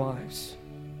in our lives.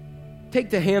 Take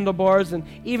the handlebars, and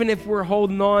even if we're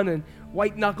holding on and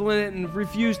white-knuckling it and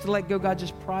refuse to let go, God,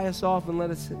 just pry us off and let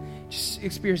us just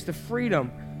experience the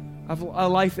freedom of a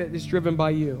life that is driven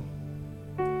by you.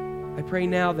 I pray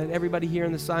now that everybody here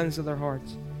in the silence of their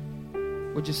hearts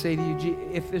would just say to you,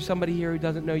 if there's somebody here who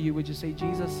doesn't know you, would just say,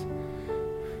 Jesus,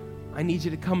 I need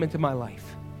you to come into my life.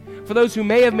 For those who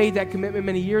may have made that commitment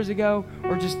many years ago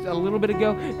or just a little bit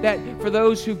ago, that for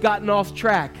those who've gotten off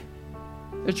track,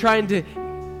 they're trying to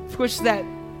push that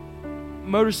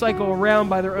motorcycle around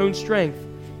by their own strength,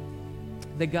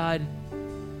 that God,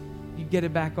 you get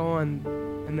it back on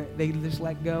and that they just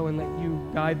let go and let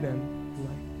you guide them.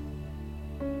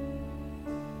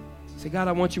 Say, God,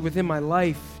 I want you within my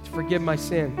life to forgive my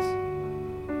sins.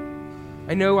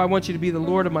 I know I want you to be the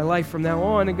Lord of my life from now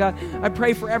on. And God, I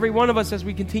pray for every one of us as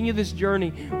we continue this journey,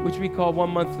 which we call 1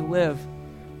 month to live.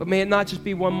 But may it not just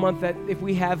be 1 month that if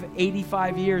we have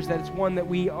 85 years, that it's one that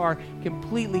we are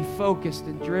completely focused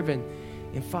and driven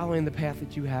in following the path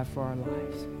that you have for our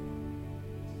lives.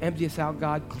 Empty us out,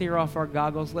 God. Clear off our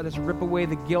goggles. Let us rip away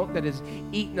the guilt that has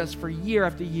eaten us for year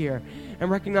after year. And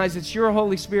recognize it's your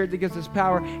Holy Spirit that gives us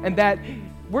power. And that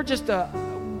we're just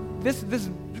this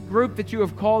group that you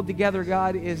have called together,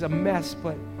 God, is a mess.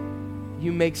 But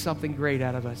you make something great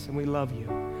out of us. And we love you.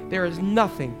 There is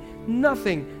nothing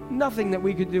that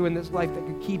we could do in this life that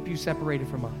could keep you separated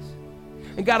from us.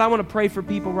 And God, I want to pray for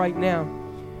people right now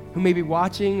who may be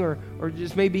watching or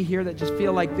just may be here that just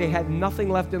feel like they had nothing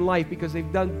left in life because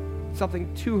they've done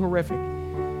something too horrific.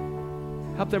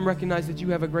 Help them recognize that you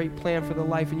have a great plan for their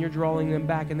life and you're drawing them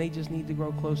back and they just need to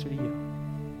grow closer to you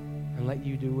and let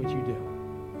you do what you do.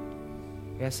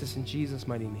 I ask this in Jesus'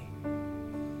 mighty name.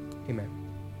 Amen.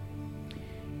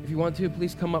 If you want to,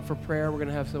 please come up for prayer. We're going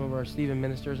to have some of our Stephen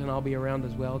ministers and I'll be around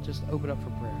as well. Just open up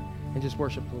for prayer and just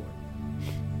worship the Lord.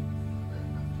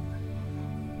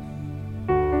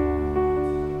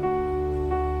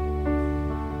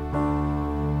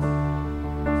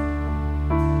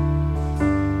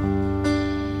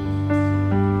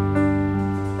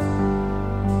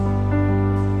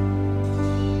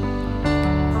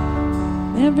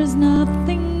 There is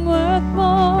nothing worth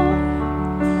more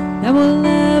that will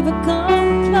ever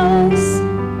come close.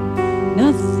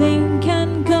 Nothing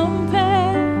can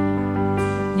compare.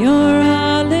 You're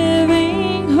our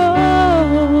living hope.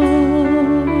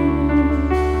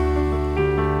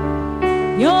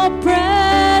 Your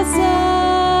presence,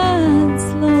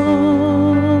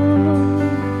 Lord.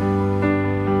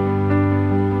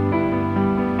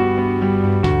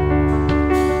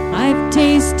 I've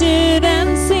tasted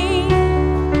and seen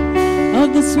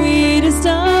of the sweetest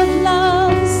of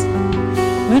loves,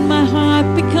 when my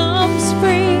heart becomes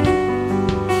free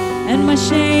and my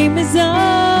shame is undone.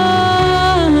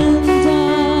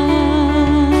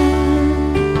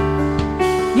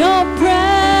 Your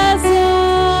presence,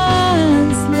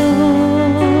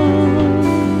 Lord.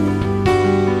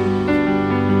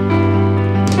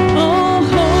 Oh,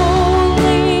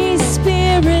 Holy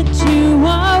Spirit, you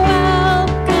are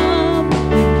welcome.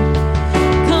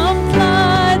 Come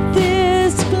flood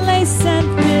this place and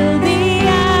fill the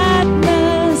atmosphere.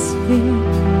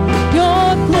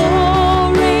 Your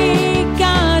glory,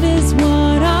 God, is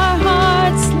what our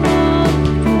hearts long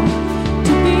for.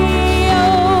 To be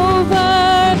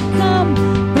overcome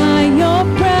by your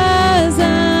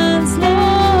presence, Lord.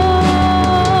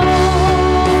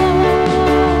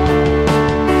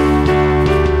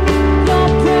 Your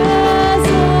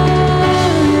presence,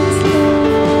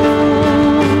 Lord.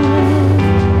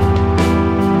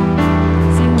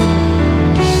 Sing with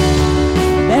me.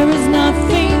 There is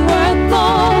nothing worth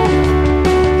more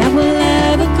that will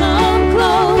ever come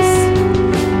close.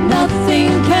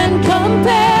 Nothing can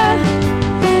compare.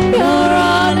 You're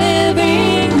our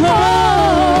living hope.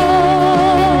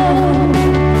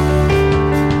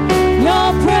 Your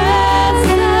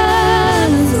presence,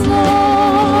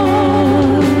 Lord.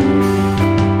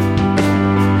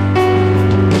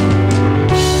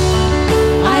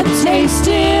 I've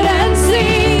tasted and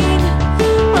seen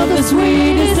of the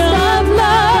sweetest of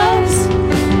loves,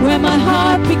 where my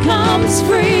heart becomes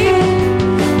free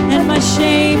and my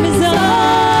shame is undone.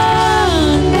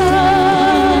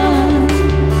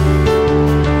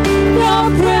 Your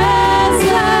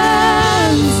presence,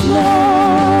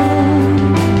 Lord.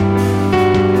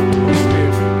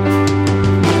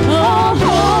 Oh,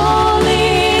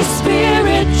 Holy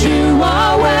Spirit, you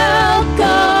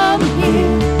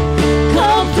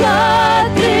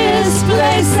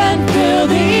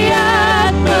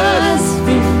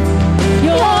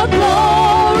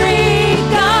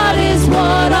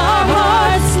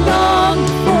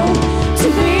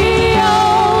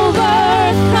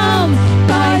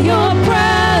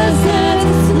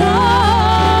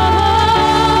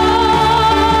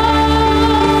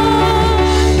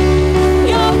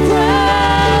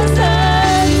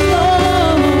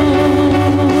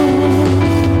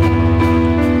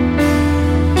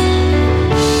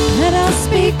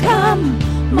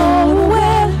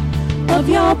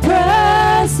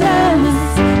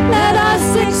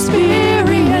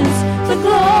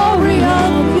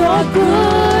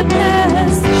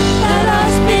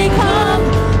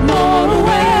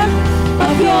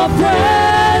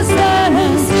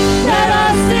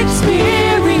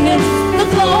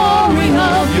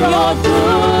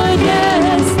your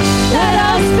goodness. Let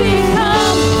us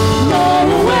become more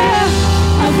aware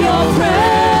of your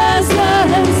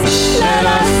presence. Let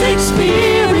us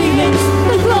experience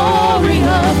the glory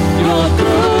of your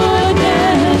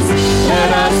goodness.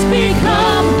 Let us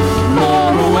become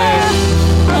more aware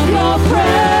of your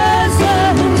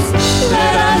presence.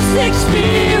 Let us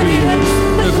experience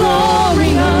the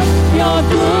glory of your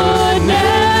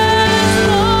goodness,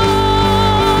 Lord.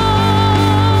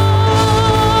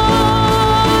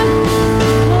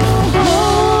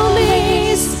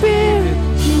 Holy Spirit,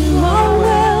 you are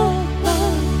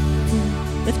welcome.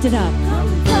 Lift it up. Come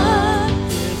flood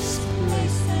this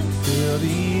place and Feel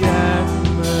the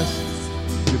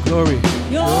atmosphere. Your glory.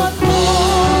 your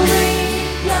glory,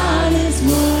 God, is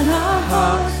what our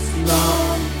hearts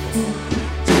long for.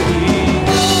 To be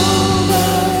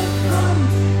overcome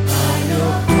by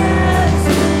your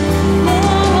presence,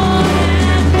 Lord.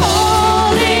 And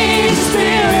Holy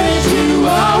Spirit, you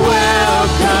are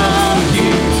welcome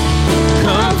here.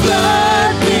 Come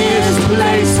flood this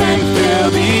place and fill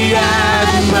the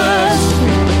atmosphere.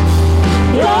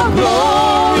 Your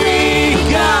glory,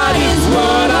 God, is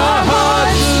what our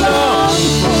hearts long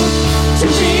for. to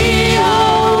be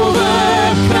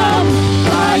overcome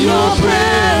by your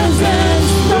presence,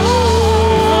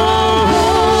 Lord.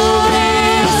 Holy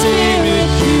Spirit,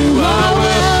 you are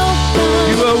welcome.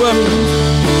 You are welcome.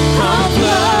 Come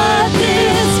flood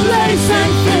this place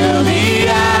and fill the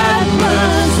atmosphere.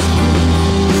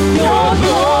 Your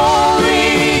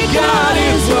glory, God,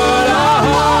 is what our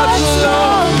hearts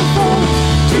long for.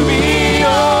 To be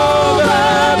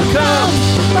Overcome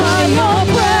by your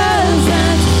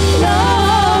presence,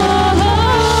 Lord.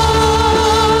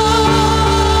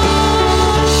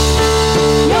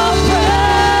 Your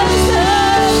presence,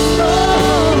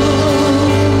 Lord.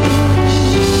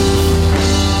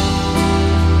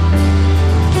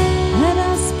 Let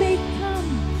us become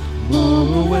more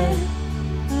aware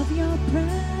of your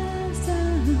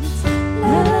presence.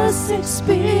 Let us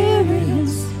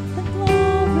experience the glory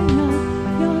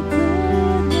of your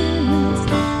goodness.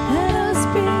 Let us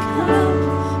become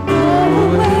more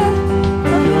aware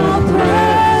of your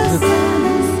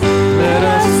presence. Let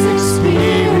us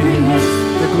experience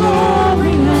the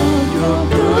glory of your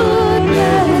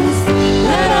goodness.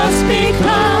 Let us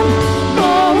become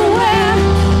more aware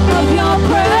of your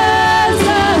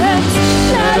presence.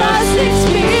 Let us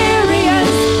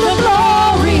experience the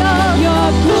glory of your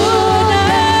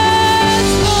goodness,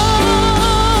 Lord.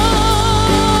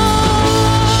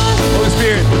 Holy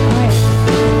Spirit. Holy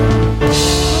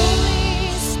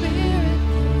Spirit,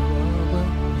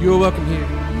 You are welcome here.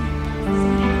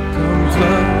 Come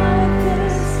flood.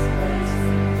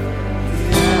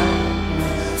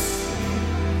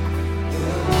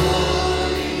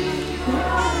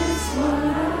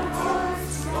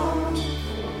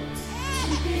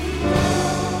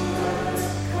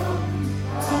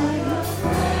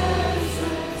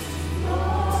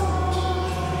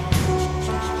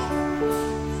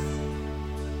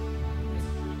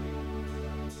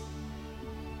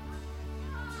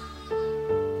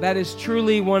 That is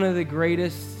truly one of the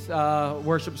greatest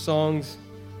worship songs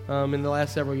in the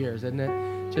last several years, isn't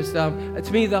it? Just to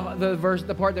me, the verse,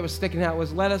 the part that was sticking out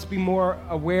was, "Let us be more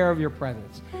aware of your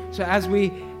presence." So as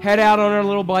we head out on our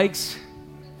little bikes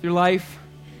through life,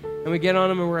 and we get on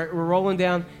them and we're rolling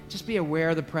down, just be aware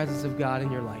of the presence of God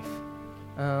in your life.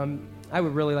 I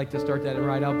would really like to start that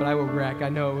right out, but I will wreck. I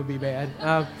know it would be bad.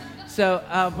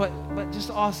 But just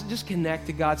also just connect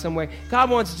to God some way. God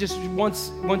wants you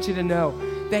to know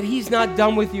that He's not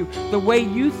done with you. The way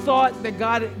you thought that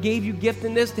God gave you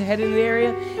giftedness to head in the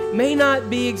area may not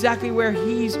be exactly where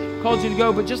He's called you to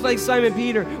go. But just like Simon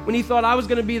Peter, when he thought, I was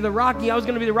going to be the Rocky,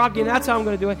 and that's how I'm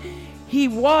going to do it. He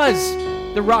was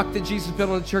the rock that Jesus built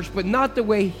on the church, but not the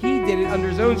way he did it under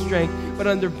his own strength, but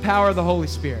under the power of the Holy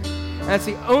Spirit. And that's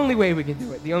the only way we can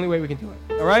do it. The only way we can do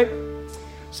it. All right?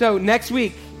 So next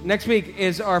week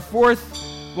is our fourth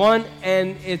one,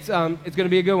 and it's going to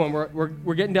be a good one.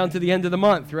 We're getting down to the end of the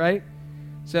month, right?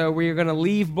 So we're going to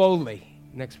leave boldly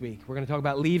next week. We're going to talk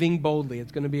about leaving boldly.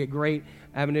 It's going to be a great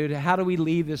avenue to how do we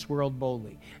leave this world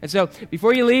boldly. And so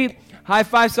before you leave, high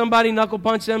five somebody, knuckle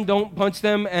punch them. Don't punch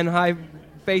them and high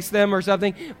face them or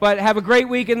something. But have a great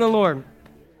week in the Lord.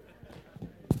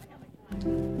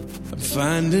 I'm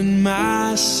finding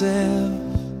myself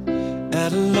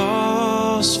at a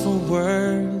loss for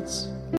words.